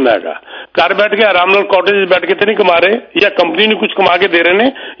ਦਰਦ ਕਿੰਨਾ ਹੈਗਾ। ਘਰ ਬੈਠ ਕੇ ਆਰਾਮ ਨਾਲ ਕਾਟੇਜ ਬੈਠ ਕੇ ਤੇ ਨਹੀਂ ਕਮਾ ਰਹੇ, ਜਾਂ ਕੰਪਨੀ ਨੂੰ ਕੁਝ ਕਮਾ ਕੇ ਦੇ ਰਹੇ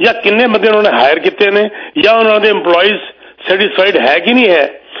ਨੇ, ਜਾਂ ਕਿੰਨੇ ਬੰਦੇ ਉਹਨਾਂ ਨੇ ਹਾਇਰ ਕੀਤੇ ਨੇ, ਜਾਂ ਉਹਨਾਂ ਦੇ EMPLOYEES ਸੈਟਿਸਫਾਈਡ ਹੈ ਕਿ ਨਹੀਂ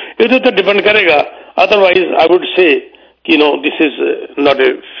ਹੈ, ਇਹਦੇ ਉੱਤੇ ਡਿਪੈਂਡ ਕਰੇਗਾ। ਅਦਰਵਾਈਜ਼ ਆਈ ਵੁੱਡ ਸੇ ਕਿ this is not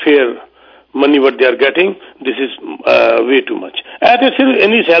a fair money what they are getting, this is way too much। ਇਹ ਤੇ ਸਿਰਫ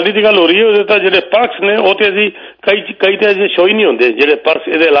ਇੰਨੀ ਸੈਲਰੀ ਦੀ ਗੱਲ ਹੋ ਰਹੀ ਹੈ। ਉਹਦੇ ਤਾਂ ਜਿਹੜੇ ਪਰਕਸ ਨੇ ਉਹ ਤੇ ਅਸੀਂ ਕਈ ਤੇ ਅਜੇ ਸ਼ੋ ਹੀ ਨਹੀਂ ਹੁੰਦੇ, ਜਿਹੜੇ ਪਰਕਸ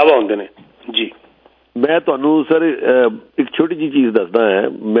ਇਹਦੇ ਇਲਾਵਾ ਹੁੰਦੇ ਨੇ ਜੀ। ਮੈਂ ਤੁਹਾਨੂੰ ਸਰ ਇੱਕ ਛੋਟੀ ਜਿਹੀ ਚੀਜ਼ ਦੱਸਦਾ ਹੈ,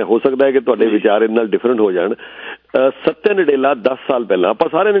 ਮੈਂ ਹੋ ਸਕਦਾ ਹੈ ਕਿ ਤੁਹਾਡੇ ਵਿਚਾਰ ਇਹਦੇ ਨਾਲ ਡਿਫਰੈਂਟ ਹੋ ਜਾਣ। ਸਤਿਆ ਨਡੇਲਾ 10 ਸਾਲ ਪਹਿਲਾਂ ਆਪਾਂ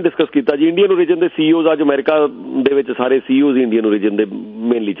ਸਾਰਿਆਂ ਨੇ ਡਿਸਕਸ ਕੀਤਾ ਜੀ, ਇੰਡੀਅਨ ਓਰੀਜਨ ਦੇ CEOs ਅੱਜ ਅਮਰੀਕਾ ਦੇ ਵਿੱਚ ਸਾਰੇ CEOs ਇੰਡੀਅਨ ਓਰੀਜਨ ਦੇ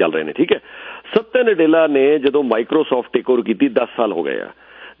ਮੇਨਲੀ ਚੱਲ ਰਹੇ ਨੇ, ਠੀਕ ਹੈ। ਸਤਿਆ ਨਡੇਲਾ ਨੇ ਜਦੋਂ ਮਾਈਕਰੋਸਾਫਟ ਟੇਕ ਓਵਰ ਕੀਤੀ 10 ਸਾਲ ਹੋ ਗਏ ਆ।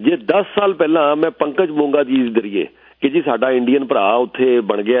 ਜੇ 10 ਸਾਲ ਪਹਿਲਾਂ ਮੈਂ ਪੰਕਜ ਮੋਂਗਾ ਜੀ ਜ਼ਰੀਏ ਕਿ ਜੀ ਸਾਡਾ ਇੰਡੀਅਨ ਭਰਾ ਉੱਥੇ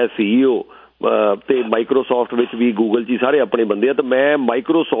ਬਣ ਗਿਆ CEO ਤੇ ਮਾਈਕਰੋਸਾਫਟ ਵਿੱਚ ਵੀ, ਗੂਗਲ 'ਚ ਹੀ ਸਾਰੇ ਆਪਣੇ ਬੰਦੇ ਆ, ਤਾਂ ਮੈਂ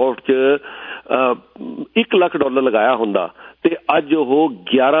ਮਾਈਕਰੋਸਾਫਟ 'ਚ $1 ਲੱਖ ਲਗਾਇਆ ਹੁੰਦਾ ਤੇ ਅੱਜ ਉਹ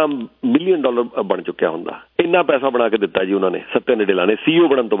 $11 ਮਿਲੀਅਨ ਬਣ ਚੁੱਕਿਆ ਹੁੰਦਾ। ਇੰਨਾ ਪੈਸਾ ਬਣਾ ਕੇ ਦਿੱਤਾ ਜੀ ਉਹਨਾਂ ਨੇ, ਸਤਿਆ ਨਡੇਲਾ ਨੇ CEO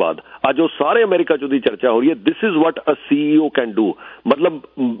ਬਣਨ ਤੋਂ ਬਾਅਦ। ਅੱਜ ਉਹ ਸਾਰੇ ਅਮਰੀਕਾ 'ਚ ਉਹਦੀ ਚਰਚਾ ਹੋ ਰਹੀ ਹੈ। This is what a CEO can do. ਮਤਲਬ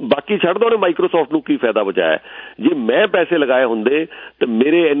ਬਾਕੀ ਛੱਡ ਦੋ, ਉਹਨੇ ਮਾਈਕਰੋਸਾਫਟ ਨੂੰ ਕੀ ਫਾਇਦਾ ਬਚਾਇਆ। ਜੇ ਮੈਂ ਪੈਸੇ ਲਗਾਏ ਹੁੰਦੇ ਤੇ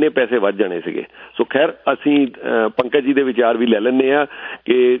ਮੇਰੇ ਇੰਨੇ ਪੈਸੇ ਵੱਧ ਜਾਣੇ ਸੀਗੇ। ਸੋ ਖੈਰ ਅਸੀਂ ਪੰਕਜ ਜੀ ਦੇ ਵਿਚਾਰ ਵੀ ਲੈ ਲੈਂਦੇ ਹਾਂ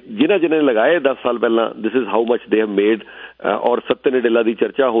ਕਿ ਜਿਨ੍ਹਾਂ ਨੇ ਲਗਾਏ 10 ਸਾਲ ਪਹਿਲਾਂ, this is how much they have made. ਔਰ ਸਤਿਆ ਨਡੇਲਾ ਦੀ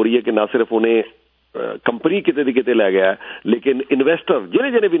ਚਰਚਾ ਹੋ ਰਹੀ ਹੈ ਕਿ ਨਾ ਸਿਰਫ ਉਹਨੇ ਕੰਪਨੀ ਕਿਤੇ ਦੀ ਕਿਤੇ ਲੈ ਗਿਆ, ਲੇਕਿਨ ਇਨਵੈਸਟਰ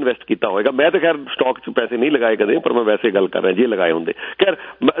ਜਿਹਨੇ ਵੀ ਇਨਵੈਸਟ ਕੀਤਾ ਹੋਏਗਾ, ਮੈਂ ਤਾਂ ਖੈਰ ਸਟਾਕ 'ਚ ਪੈਸੇ ਨਹੀਂ ਲਗਾਏ ਕਦੇ, ਪਰ ਮੈਂ ਵੈਸੇ ਗੱਲ ਕਰ ਰਿਹਾ ਜੇ ਲਗਾਏ ਹੁੰਦੇ। ਖੈਰ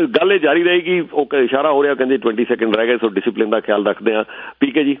ਗੱਲ ਇਹ ਜਾਰੀ ਰਹੇਗੀ। ਉਹ ਇਸ਼ਾਰਾ ਹੋ ਰਿਹਾ, ਕਹਿੰਦੇ 20 ਸੈਕਿੰਡ ਰਹਿ ਗਏ, ਸੋ ਡਿਸਿਪਲਿਨ ਦਾ ਖਿਆਲ ਰੱਖਦੇ ਹਾਂ।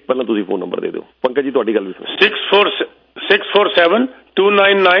 ਪੀਕੇ ਜੀ ਪਹਿਲਾਂ ਤੁਸੀਂ ਫੋਨ ਨੰਬਰ ਦੇ ਦਿਓ। ਪੰਕਜ ਜੀ ਤੁਹਾਡੀ ਗੱਲ ਵੀ ਸੁਣੋ।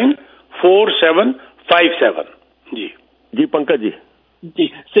 647-299-4757 ਜੀ। ਜੀ ਪੰਕਜ ਜੀ। जी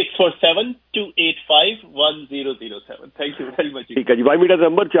 647-285-1007। Thank you very much. ठीक है जी। वाई मीडिया का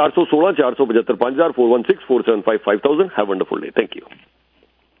नंबर 416-475 5000 416-415-5000। Have wonderful day. Thank you.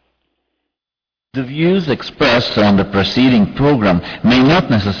 The views expressed on the preceding program may not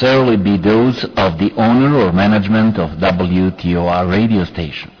necessarily be those of the owner or management of WTOR radio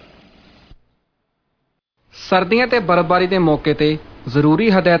station। ਸਰਦੀਆਂ ਤੇ ਬਰਫ਼ਬਾਰੀ ਦੇ ਮੌਕੇ ਤੇ ਜ਼ਰੂਰੀ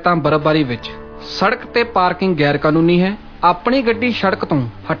ਹਦਾਇਤਾਂ। ਬਰਫ਼ਬਾਰੀ ਵਿੱਚ ਸੜਕ ਤੇ ਪਾਰਕਿੰਗ ਗੈਰ ਕਾਨੂੰਨੀ ਹੈ। ਆਪਣੀ ਗੱਡੀ ਸੜਕ ਤੋਂ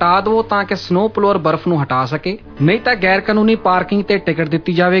ਹਟਾ ਦਿਓ ਤਾਂ ਕਿ ਸਨੋ ਪਲੋਅਰ ਬਰਫ਼ ਨੂੰ ਹਟਾ ਸਕੇ, ਨਹੀਂ ਤਾਂ ਗੈਰ ਕਾਨੂੰਨੀ ਪਾਰਕਿੰਗ ਤੇ ਟਿਕਟ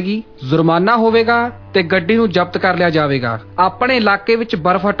ਦਿੱਤੀ ਜਾਵੇਗੀ, ਜੁਰਮਾਨਾ ਹੋਵੇਗਾ ਤੇ ਗੱਡੀ ਨੂੰ ਜ਼ਬਤ ਕਰ ਲਿਆ ਜਾਵੇਗਾ। ਆਪਣੇ ਇਲਾਕੇ ਵਿੱਚ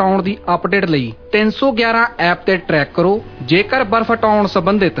ਬਰਫ਼ ਹਟਾਉਣ ਦੀ ਅਪਡੇਟ ਲਈ 311 ਐਪ ਤੇ ਟਰੈਕ ਕਰੋ। ਜੇਕਰ ਬਰਫ਼ ਹਟਾਉਣ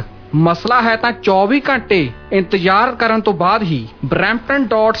ਸੰਬੰਧਿਤ ਮਸਲਾ ਹੈ ਤਾਂ 24 ਘੰਟੇ ਇੰਤਜ਼ਾਰ ਕਰਨ ਤੋਂ ਬਾਅਦ ਹੀ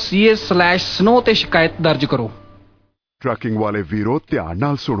brampton.ca/snow ਤੇ ਸ਼ਿਕਾਇਤ ਦਰਜ ਕਰੋ। ਟਰੱਕਿੰਗ ਵਾਲੇ ਵੀਰੋ ਧਿਆਨ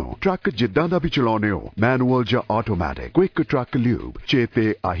ਨਾਲ ਸੁਣੋ। ਟਰੱਕ ਜਿੱਦਾਂ ਦਾ ਵੀ ਚਲਾਉਣੇ ਹੋ, ਮੈਨੂਅਲ ਜਾਂ ਆਟੋਮੈਟਿਕ, ਕੁਇਕ ਟਰੱਕ ਲਿਊਬ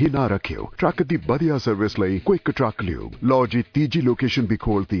ਚੇਤੇ ਆਹੀ ਨਾ ਰੱਖਿਓ। ਟਰੱਕ ਦੀ ਵਧੀਆ ਸਰਵਿਸ ਲਈ ਕੁਇਕ ਟਰੱਕ ਲਿਊਬ। ਲਓ ਜੀ ਤੀਜੀ ਲੋਕੇਸ਼ਨ ਵੀ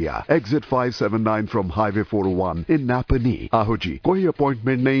ਖੋਲਤੀ ਆ, ਐਗਜ਼ਿਟ 579 ਫਰਮ ਹਾਈਵੇ 401 ਇਨ ਨਾਪਨੀ। ਆਹੋ ਜੀ, ਕੋਈ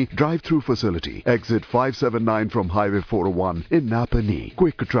ਅਪਾਇੰਟਮੈਂਟ ਨਹੀਂ, drive through facility. Exit 579 firm highway 401 in ਨਾਪਨੀ।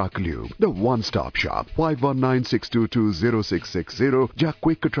 Quick truck lube, the one stop shop. 5196220660 ਜਾਂ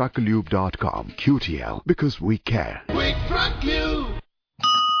quicktrucklube.com। QTL because we care।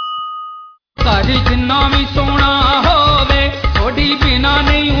 ਸਾਡੀ ਜਿੰਨਾ ਵੀ ਸੋਹਣਾ ਹੋਵੇ, ਥੋੜੀ ਬਿਨਾ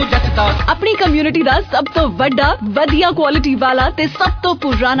ਨਹੀਂ ਜੱਟਦਾ। ਆਪਣੀ ਕਮਿਊਨਿਟੀ ਦਾ ਸਭ ਤੋਂ ਵੱਡਾ, ਵਧੀਆ ਕੁਆਲਿਟੀ ਵਾਲਾ ਤੇ ਸਭ ਤੋਂ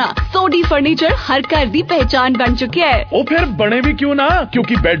ਪੁਰਾਣਾ ਸੋਡੀ ਫਰਨੀਚਰ ਹਰ ਘਰ ਦੀ ਪਹਿਚਾਨ ਬਣ ਚੁੱਕਿਆ ਹੈ। ਉਹ ਫਿਰ ਬਣੇ ਵੀ ਕਿਉਂ ਨਾ,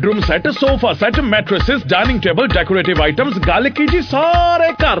 ਕਿਉਂਕਿ bedroom set, sofa set, mattresses, dining table, decorative items, ਗੱਲ ਕੀ ਜੀ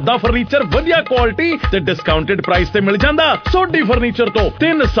ਸਾਰੇ ਘਰ ਦਾ ਫਰਨੀਚਰ ਵਧੀਆ ਕੁਆਲਿਟੀ ਤੇ ਡਿਸਕਾਊਂਟਡ ਪ੍ਰਾਈਸ ਤੇ ਮਿਲ ਜਾਂਦਾ। ਸੋਡੀ ਫਰਨੀਚਰ ਤੋਂ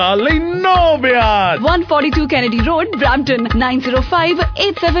 3 ਸਾਲ ਲਈ ਨੋ ਵਿਆਜ। 142 Kennedy road, Brampton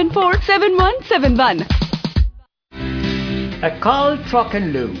 9058747171। Akal Truck and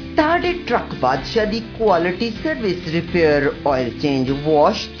Lube, ਤੁਹਾਡੇ ਟਰੱਕ ਬਾਦਸ਼ਾਹ ਦੀ quality service, repair, oil change,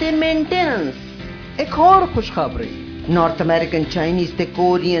 wash ਤੇ ਮੇਨਟੇਨੈਂਸ। ਇੱਕ ਹੋਰ ਖੁਸ਼ਖਬਰੀ, ਨਾਰਥ ਅਮਰੀਕਨ, ਚਾਈਨੀਜ਼ ਤੇ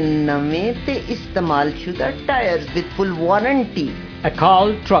ਕੋਰੀਅਨ ਨਵੇਂ ਤੇ ਇਸਤੇਮਾਲਸ਼ੁਦਾ tyres with full warranty.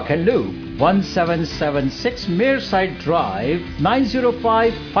 Akal Truck and Lube, 1776 Mearside Drive,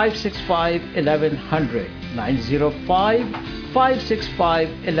 905-565-1100, 905 565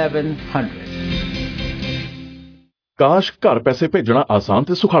 1100. ਕਾਸ਼ ਘਰ ਪੈਸੇ ਭੇਜਣਾ ਆਸਾਨ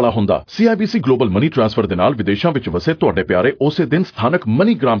ਤੇ ਸੁਖਾਲਾ ਹੁੰਦਾ। CIBC ਗਲੋਬਲ ਮਨੀ ਟ੍ਰਾਂਸਫਰ ਦੇ ਨਾਲ ਵਿਦੇਸ਼ਾਂ ਵਿੱਚ ਵਸੇ ਤੁਹਾਡੇ ਪਿਆਰੇ ਉਸੇ ਦਿਨ ਸਥਾਨਕ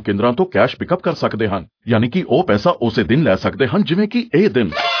ਮਨੀਗ੍ਰਾਮ ਕੇਂਦਰਾਂ ਤੋਂ ਕੈਸ਼ ਪਿਕਅਪ ਕਰ ਸਕਦੇ ਹਨ। ਯਾਨੀ ਕਿ ਉਹ ਪੈਸਾ ਉਸੇ ਦਿਨ ਲੈ ਸਕਦੇ ਹਨ ਜਿਵੇਂ ਕਿ ਇਹ ਦਿਨ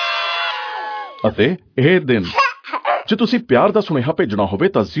ਅਤੇ ਇਹ ਦਿਨ। ਜੇ ਤੁਸੀਂ ਪਿਆਰ ਦਾ ਸੁਨੇਹਾ ਭੇਜਣਾ ਹੋਵੇ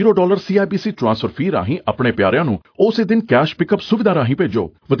ਤਾਂ $0 CIBC ਟ੍ਰਾਂਸਫਰ ਫੀ ਰਾਹੀਂ ਆਪਣੇ ਪਿਆਰਿਆਂ ਨੂੰ ਉਸੇ ਦਿਨ ਕੈਸ਼ ਪਿਕਅਪ ਸੁਵਿਧਾ ਰਾਹੀਂ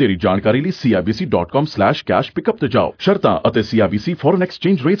ਭੇਜੋ। ਵਧੇਰੀ ਜਾਣਕਾਰੀ ਲਈ CIBC.com/cashpickup ਤੇ ਜਾਓ। ਸ਼ਰਤਾਂ ਅਤੇ CIBC ਫੋਰਨ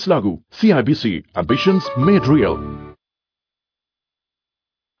ਐਕਸਚੇਂਜ ਰੇਟਸ ਲਾਗੂ। CIBC, ambitions made real।